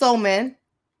 That's right, soul man.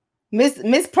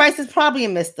 Miss Price is probably a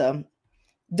mister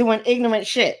doing ignorant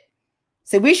shit.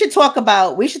 So we should talk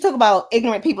about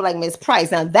ignorant people like Miss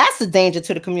Price. Now that's a danger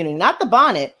to the community, not the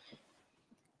bonnet.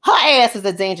 Her ass is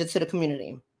a danger to the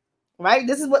community. Right?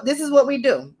 This is what we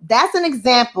do. That's an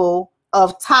example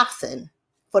of toxin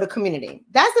for the community.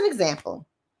 That's an example.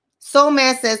 Soul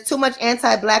Man says too much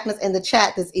anti-Blackness in the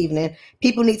chat this evening.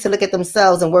 People need to look at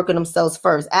themselves and work on themselves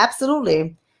first.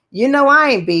 Absolutely. You know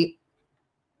I ain't beat.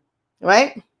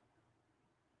 Right?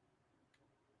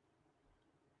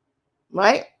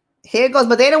 Right? Here it goes.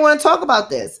 But they don't want to talk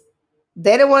about this.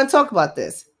 They don't want to talk about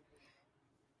this.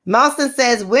 Malston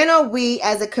says, when are we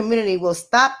as a community will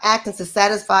stop acting to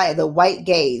satisfy the white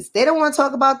gaze? They don't want to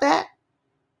talk about that.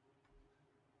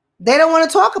 They don't want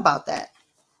to talk about that.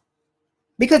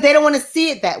 because they don't want to see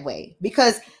it that way,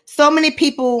 because so many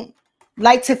people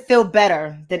like to feel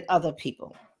better than other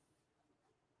people.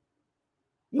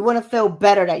 You want to feel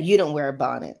better that you don't wear a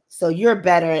bonnet. So you're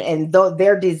better, and though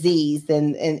they're diseased,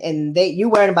 and you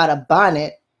worrying about a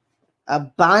bonnet.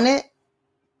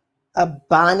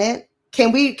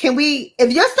 Can we,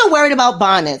 if you're still worried about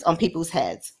bonnets on people's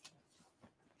heads,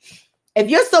 if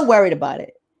you're so worried about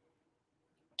it,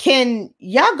 can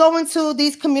y'all go into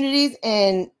these communities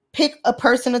and pick a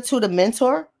person or two to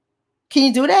mentor? Can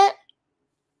you do that?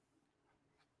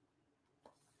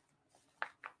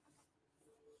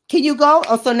 Can you go?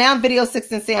 Oh, so now video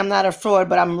 6 and say I'm not a fraud,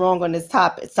 but I'm wrong on this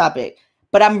topic.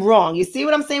 But I'm wrong. You see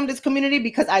what I'm saying with this community?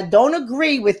 Because I don't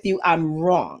agree with you, I'm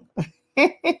wrong.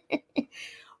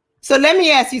 So let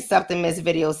me ask you something, Miss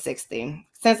Video 60.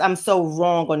 Since I'm so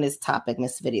wrong on this topic,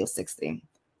 Miss Video 60.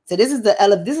 So this is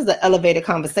the elevated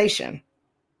conversation.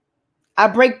 I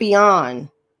break beyond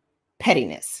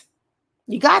pettiness.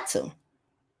 You got to.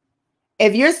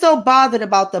 If you're so bothered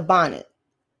about the bonnet,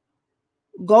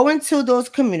 go into those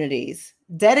communities,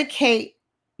 dedicate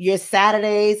your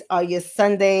Saturdays or your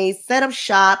Sundays, set up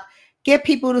shop, get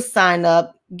people to sign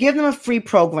up, give them a free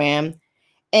program,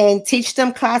 and teach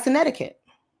them class and etiquette.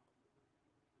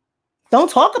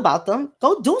 Don't talk about them.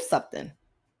 Go do something.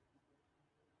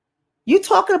 You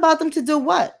talking about them to do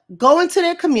what? Go into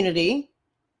their community,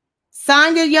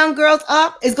 sign your young girls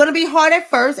up. It's going to be hard at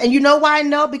first. And you know why I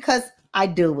know? Because I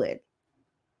do it.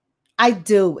 I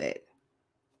do it.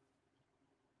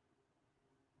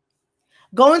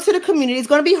 Go into the community. It's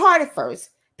going to be hard at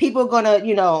first. People are going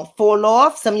to, fall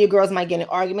off. Some of your girls might get in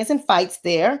arguments and fights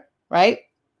there, right?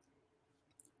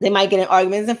 They might get in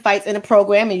arguments and fights in a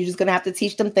program, and you're just going to have to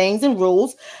teach them things and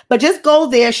rules. But just go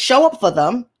there, show up for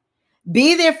them,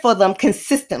 be there for them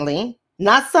consistently,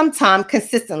 not sometime,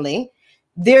 consistently.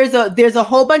 There's a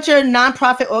whole bunch of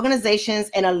nonprofit organizations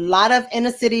and a lot of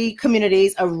inner city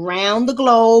communities around the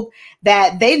globe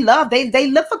that they love.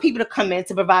 They look for people to come in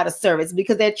to provide a service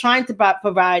because they're trying to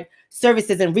provide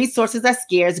services, and resources are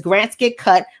scarce. Grants get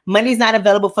cut. Money's not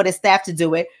available for the staff to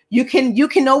do it. You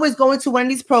can always go into one of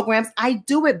these programs. I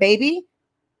do it, baby.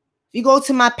 You go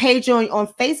to my page on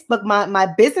Facebook, my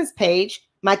business page,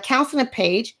 my counseling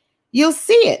page, you'll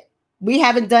see it. We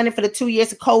haven't done it for the 2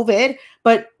 years of COVID,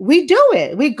 but we do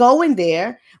it. We go in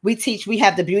there. We teach. We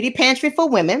have the beauty pantry for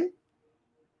women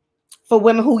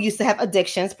who used to have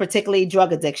addictions, particularly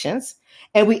drug addictions.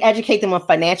 And we educate them on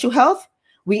financial health.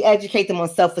 We educate them on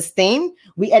self-esteem.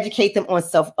 We educate them on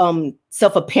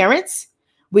self-appearance.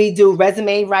 We do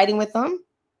resume writing with them.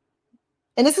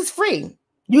 And this is free.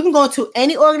 You can go to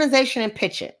any organization and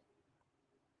pitch it.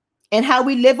 And how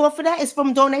we live off of that is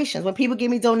from donations. When people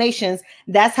give me donations,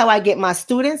 that's how I get my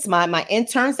students, my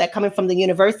interns that coming from the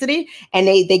university, and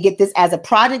they get this as a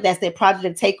project. That's their project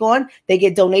to take on. They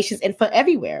get donations in from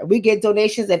everywhere. We get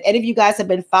donations. If any of you guys have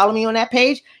been following me on that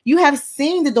page, you have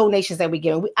seen the donations that we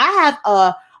give. I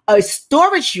have a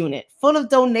storage unit full of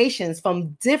donations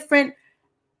from different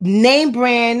name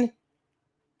brand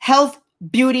health,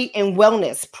 beauty, and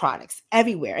wellness products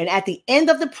everywhere. And at the end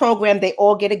of the program, they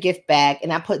all get a gift bag,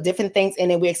 and I put different things in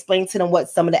it. We explain to them what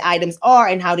some of the items are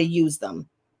and how to use them.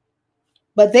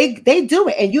 But they do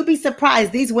it, and you'll be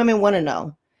surprised. These women want to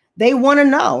know. They want to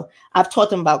know. I've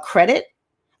taught them about credit.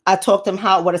 I taught them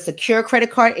what a secure credit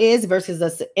card is versus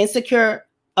an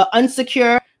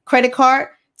unsecure credit card.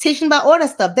 Teaching about all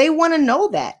that stuff. They want to know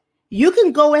that. You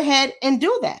can go ahead and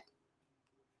do that.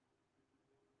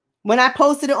 When I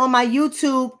posted it on my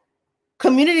YouTube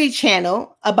community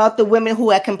channel about the women who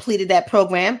had completed that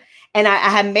program, and I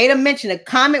had made a mention, a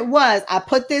comment was, I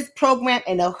put this program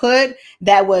in a hood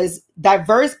that was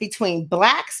diverse between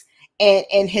Blacks and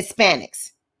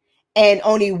Hispanics. And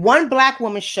only one Black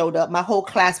woman showed up. My whole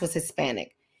class was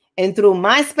Hispanic. And through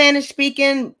my Spanish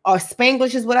speaking, or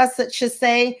Spanglish is what I should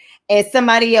say, and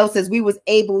somebody else's, we was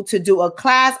able to do a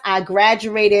class. I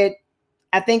graduated,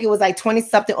 I think it was like 20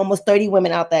 something, almost 30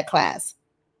 women out that class.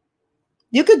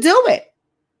 You could do it.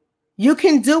 You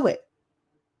can do it.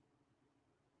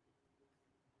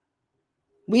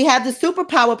 We have the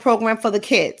superpower program for the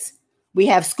kids. We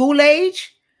have school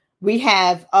age. We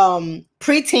have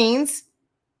preteens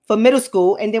for middle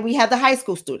school. And then we have the high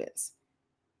school students.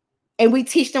 And we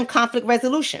teach them conflict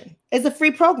resolution. It's a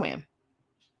free program.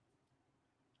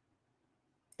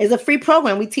 It's a free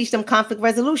program. We teach them conflict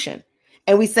resolution.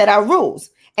 And we set our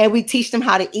rules, and we teach them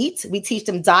how to eat. We teach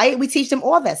them diet. We teach them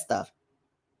all that stuff.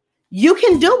 You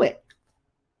can do it.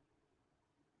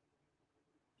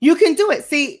 You can do it.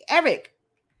 See, Eric,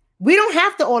 we don't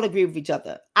have to all agree with each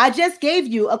other. I just gave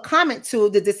you a comment to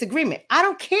the disagreement. I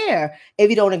don't care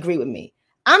if you don't agree with me.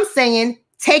 I'm saying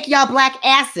take y'all Black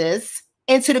asses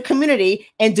into the community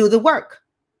and do the work.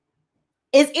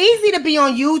 It's easy to be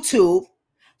on YouTube,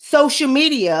 social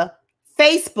media,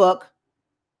 Facebook.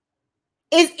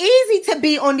 It's easy to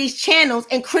be on these channels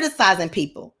and criticizing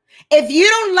people. If you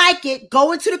don't like it,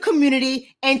 go into the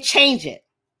community and change it.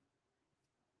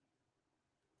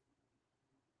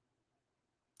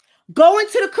 Go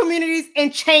into the communities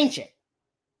and change it.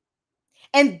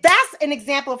 And that's an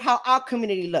example of how our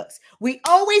community looks. We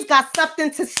always got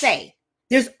something to say.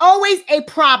 There's always a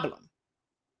problem.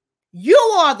 You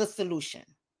are the solution.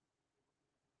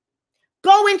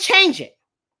 Go and change it.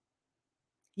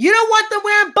 You don't want them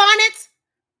wearing bonnets?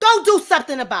 Go do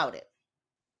something about it.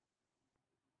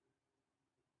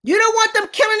 You don't want them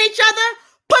killing each other?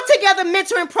 Put together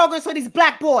mentoring programs for these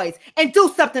Black boys and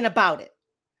do something about it.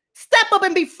 Step up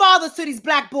and be fathers to these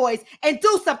Black boys and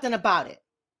do something about it.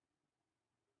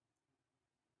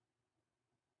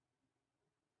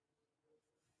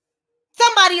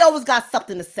 Somebody always got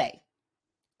something to say.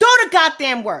 Do the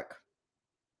goddamn work.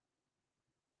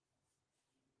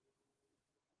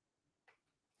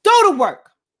 Do the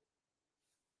work.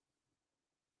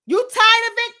 You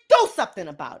tired of it? Do something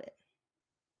about it.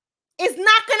 It's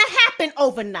not going to happen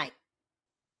overnight.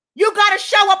 You got to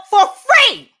show up for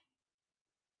free.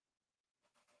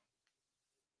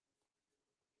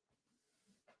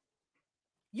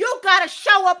 You got to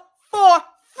show up for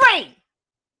free.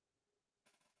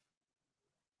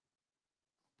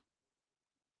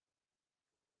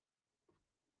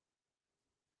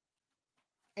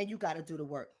 And you got to do the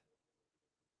work.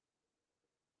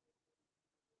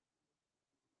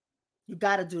 You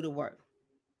got to do the work.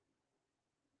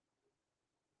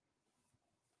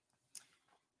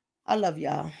 I love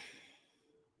y'all.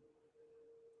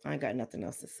 I ain't got nothing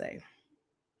else to say.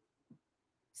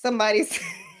 Somebody's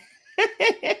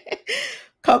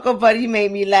Cocoa Butter, you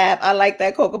made me laugh. I like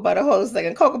that, Cocoa Butter. Hold on a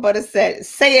second. Cocoa Butter said,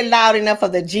 say it loud enough for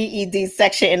the GED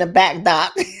section in the back,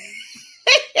 Doc.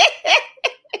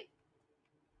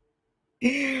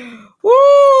 Woo!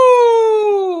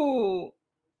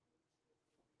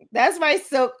 That's right,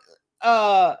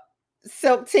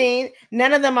 Silk Teen.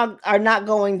 None of them are not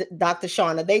going, Dr.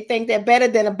 Shonna. They think they're better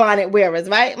than the bonnet wearers,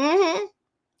 right? Mm-hmm.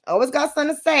 Always got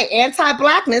something to say.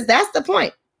 Anti-blackness, that's the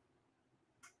point.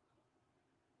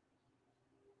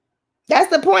 That's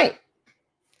the point.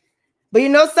 But you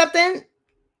know something?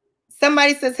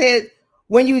 Somebody says here,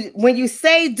 when you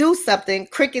say do something,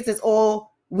 crickets is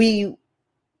all you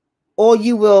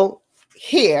will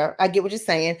hear. I get what you're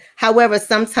saying. However,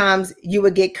 sometimes you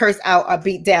will get cursed out or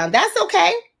beat down. That's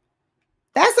okay.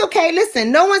 That's okay.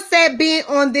 Listen, no one said being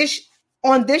on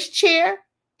this chair,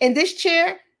 in this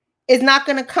chair, is not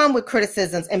going to come with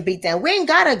criticisms and beat down. We ain't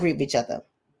got to agree with each other.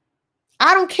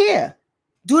 I don't care.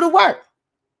 Do the work.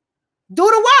 Do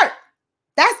the work.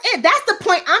 That's it. That's the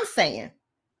point I'm saying.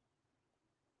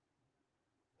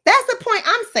 That's the point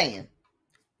I'm saying.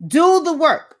 Do the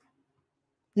work.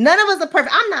 None of us are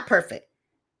perfect. I'm not perfect.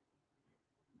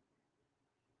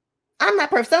 I'm not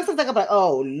perfect. Sometimes I'm like,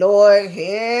 oh, Lord,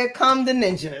 here come the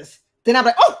ninjas. Then I'm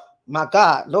like, oh, my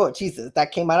God, Lord Jesus,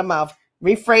 that came out of my mouth.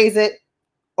 Rephrase it.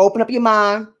 Open up your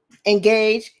mind.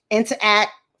 Engage.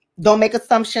 Interact. Don't make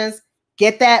assumptions.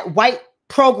 Get that white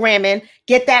programming.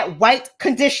 Get that white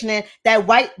conditioning, that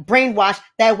white brainwash,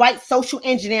 that white social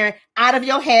engineering out of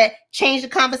your head. Change the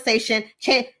conversation.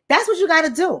 Change. That's what you got to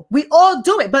do. We all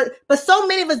do it. But so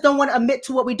many of us don't want to admit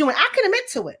to what we're doing. I can admit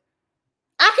to it.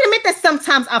 I can admit that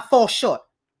sometimes I fall short.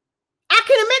 I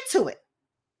can admit to it.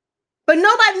 But no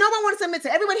one wants to admit to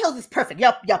it. Everybody else is perfect.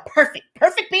 Y'all perfect.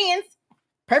 Perfect beings.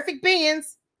 Perfect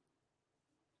beings.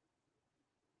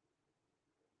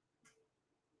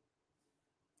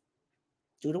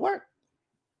 Do the work.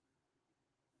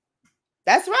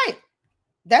 That's right.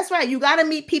 That's right. You got to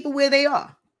meet people where they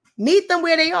are. Meet them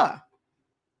where they are.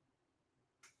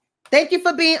 Thank you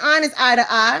for being honest, eye to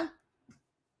eye.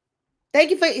 Thank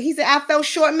you for, he said, I fell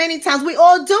short many times. We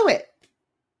all do it.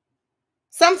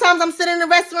 Sometimes I'm sitting in the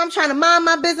restaurant, I'm trying to mind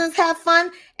my business, have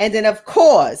fun. And then of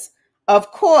course,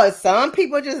 some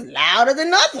people are just louder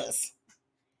than others.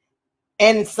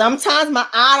 And sometimes my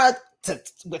eye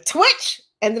would twitch.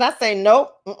 And then I say,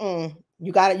 nope,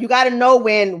 You gotta know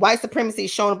when white supremacy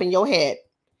is showing up in your head.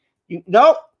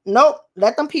 Nope.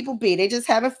 Let them people be. They're just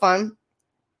having fun,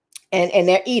 and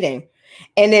they're eating.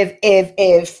 And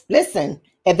if listen,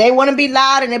 if they want to be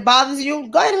loud and it bothers you,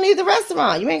 go ahead and leave the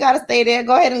restaurant. You ain't gotta stay there.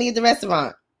 Go ahead and leave the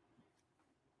restaurant.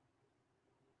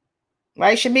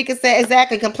 Right? Shamika said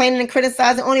exactly. Complaining and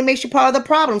criticizing only makes you part of the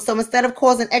problem. So instead of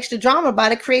causing extra drama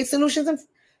about it, create solution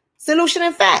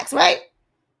and facts. Right?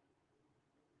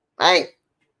 Right?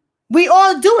 We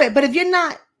all do it, but if you're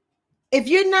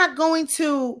not going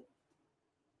to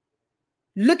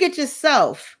Look at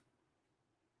yourself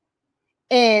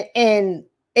and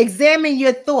examine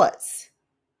your thoughts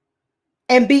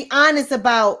and be honest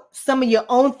about some of your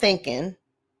own thinking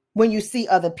when you see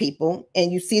other people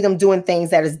and you see them doing things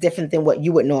that is different than what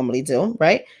you would normally do,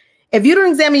 right? If you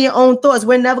don't examine your own thoughts,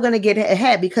 we're never going to get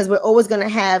ahead because we're always going to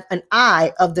have an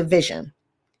eye of division.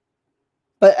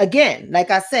 But again, like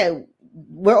I said,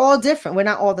 we're all different. We're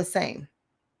not all the same.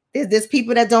 There's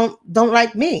people that don't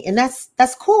like me, and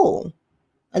that's cool.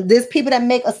 And there's people that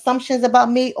make assumptions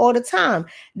about me all the time.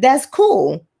 That's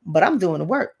cool, but I'm doing the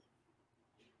work.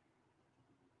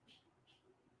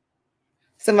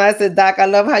 Somebody said, Doc, I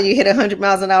love how you hit 100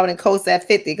 miles an hour and coast at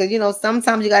 50. Because, you know,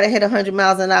 sometimes you got to hit 100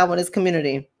 miles an hour in this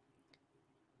community,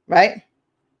 right?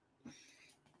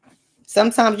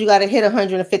 Sometimes you got to hit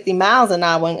 150 miles an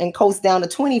hour and coast down to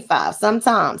 25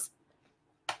 sometimes,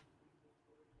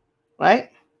 right?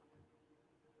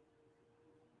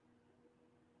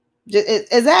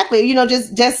 Exactly. You know,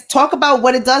 just talk about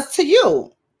what it does to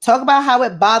you. Talk about how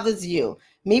it bothers you.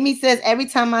 Mimi says, every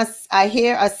time I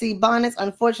see bonnets,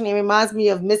 unfortunately, it reminds me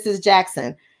of Mrs.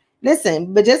 Jackson.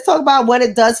 Listen, but just talk about what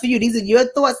it does for you. These are your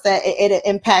thoughts that it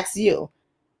impacts you.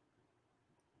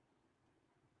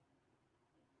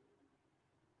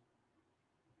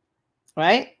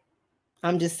 Right?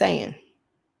 I'm just saying.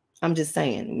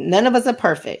 None of us are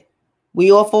perfect.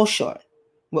 We all fall short.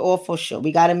 We're all fall short.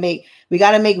 We gotta make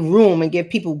room and give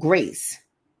people grace.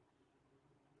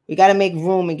 We gotta make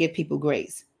room and give people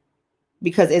grace.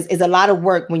 Because it's a lot of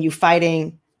work when you're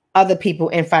fighting other people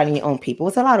and fighting your own people.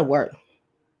 It's a lot of work.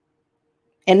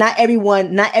 And not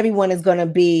everyone is gonna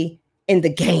be in the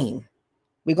game.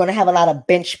 We're gonna have a lot of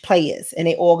bench players and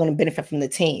they're all gonna benefit from the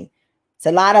team. It's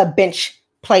a lot of bench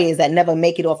players that never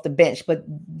make it off the bench, but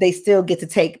they still get to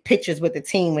take pictures with the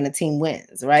team when the team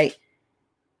wins, right?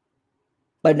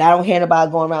 But I don't hear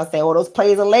nobody going around saying, oh, those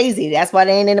players are lazy. That's why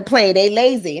they ain't in the play. They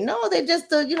lazy. No, they're just,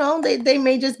 they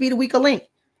may just be the weaker link.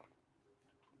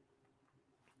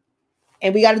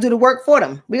 And we got to do the work for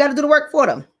them.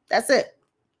 That's it.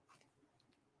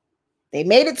 They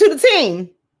made it to the team,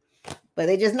 but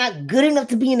they're just not good enough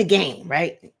to be in the game,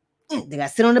 right? They got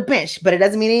to sit on the bench, but it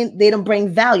doesn't mean they don't bring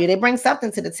value. They bring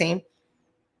something to the team.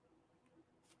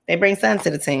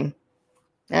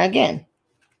 Now, again,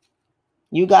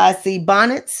 you guys see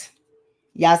bonnets.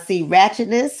 Y'all see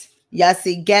ratchetness. Y'all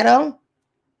see ghetto.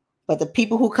 But the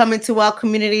people who come into our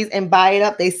communities and buy it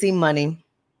up, they see money.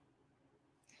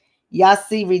 Y'all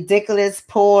see ridiculous,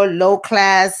 poor, low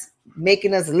class,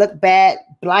 making us look bad,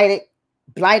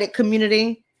 blighted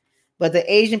community. But the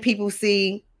Asian people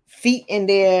see feet in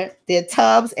their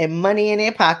tubs and money in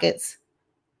their pockets.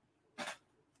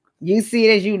 You see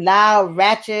it as you loud,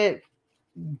 ratchet,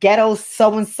 ghetto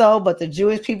so-and-so, but the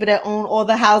Jewish people that own all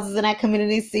the houses in that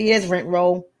community see it as rent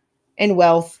roll and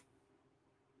wealth.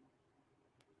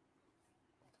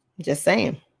 I'm just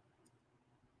saying.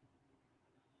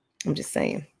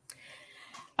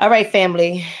 All right,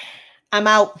 family. I'm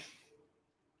out.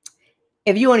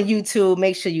 If you're on YouTube,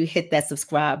 make sure you hit that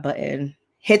subscribe button.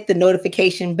 Hit the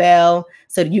notification bell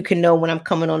so that you can know when I'm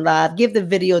coming on live. Give the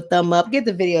video a thumb up. Give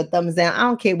the video a thumbs down. I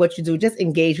don't care what you do. Just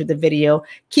engage with the video.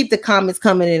 Keep the comments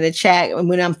coming in the chat. And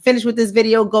when I'm finished with this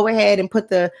video, go ahead and put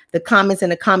the comments in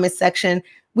the comment section.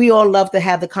 We all love to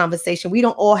have the conversation. We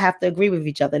don't all have to agree with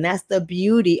each other. And that's the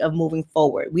beauty of moving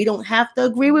forward. We don't have to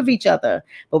agree with each other,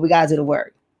 but we got to do the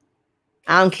work.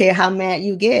 I don't care how mad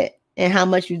you get and how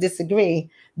much you disagree.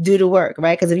 Do the work,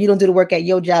 right? Because if you don't do the work at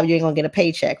your job, you ain't gonna get a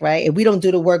paycheck, right? If we don't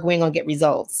do the work, we ain't gonna get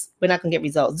results. We're not gonna get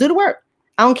results. Do the work.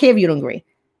 I don't care if you don't agree.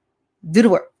 Do the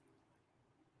work,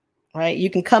 right? You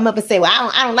can come up and say,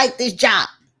 well, I don't like this job.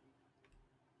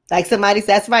 Like somebody says,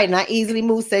 that's right. Not easily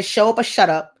moved says, show up or shut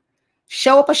up.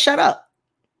 Show up or shut up.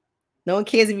 No one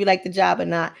cares if you like the job or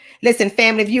not. Listen,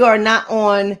 family, if you are not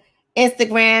on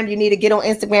Instagram, you need to get on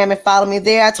Instagram and follow me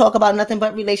there. I talk about nothing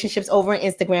but relationships over on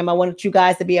Instagram. I want you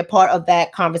guys to be a part of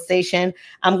that conversation.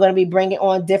 I'm going to be bringing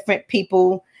on different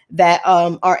people that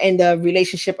are in the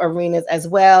relationship arenas as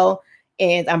well.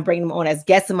 And I'm bringing them on as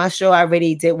guests in my show. I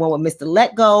already did one with Mr.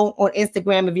 Let Go on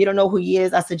Instagram. If you don't know who he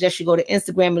is, I suggest you go to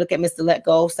Instagram and look at Mr. Let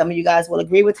Go. Some of you guys will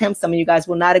agree with him. Some of you guys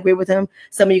will not agree with him.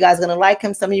 Some of you guys are going to like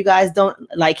him. Some of you guys don't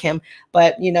like him.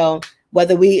 But, you know,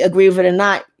 whether we agree with it or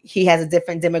not, he has a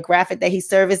different demographic that he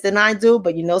services than I do.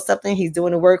 But you know something? He's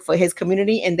doing the work for his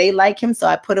community and they like him. So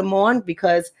I put him on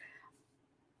because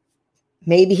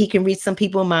maybe he can reach some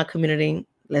people in my community.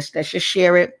 Let's just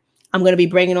share it. I'm going to be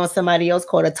bringing on somebody else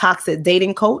called a toxic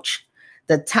dating coach,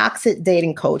 and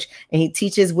he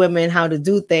teaches women how to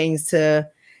do things to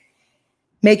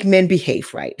make men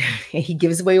behave right. And he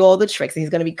gives away all the tricks. And he's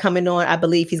going to be coming on, I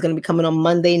believe he's going to be coming on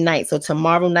Monday night. So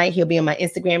tomorrow night, he'll be on my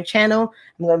Instagram channel.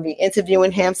 I'm going to be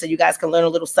interviewing him so you guys can learn a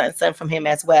little something from him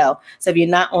as well. So if you're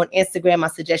not on Instagram, I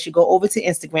suggest you go over to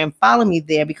Instagram, follow me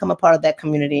there, become a part of that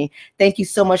community. Thank you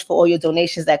so much for all your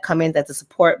donations that come in that to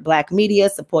support Black media,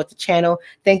 support the channel.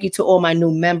 Thank you to all my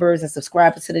new members and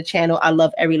subscribers to the channel. I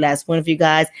love every last one of you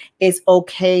guys. It's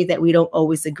okay that we don't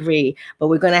always agree, but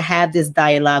we're going to have this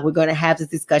dialogue. We're going to have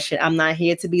this discussion. I'm not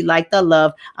here to be liked or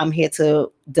loved. I'm here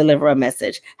to deliver a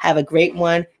message. Have a great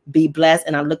one. Be blessed.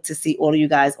 And I look to see all of you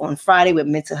guys on Friday with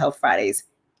Mental Health Fridays.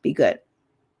 Be good.